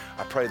today.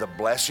 I pray the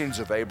blessings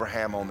of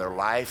Abraham on their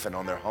life and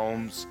on their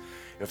homes.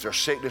 If there's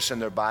sickness in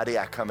their body,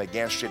 I come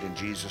against it in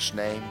Jesus'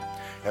 name.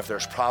 If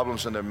there's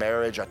problems in their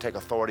marriage, I take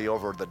authority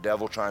over the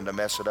devil trying to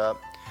mess it up.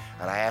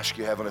 And I ask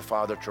you, Heavenly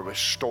Father, to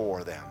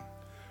restore them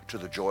to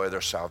the joy of their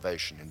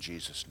salvation in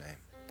Jesus' name.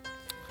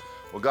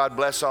 Well, God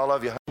bless all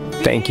of you.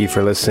 Thank you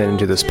for listening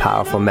to this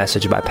powerful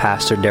message by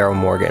Pastor Daryl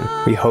Morgan.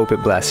 We hope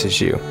it blesses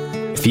you.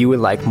 If you would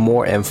like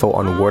more info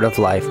on Word of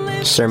Life,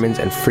 sermons,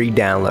 and free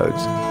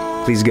downloads,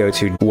 please go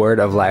to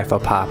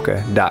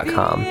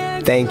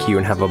wordoflifeapopka.com. Thank you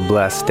and have a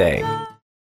blessed day.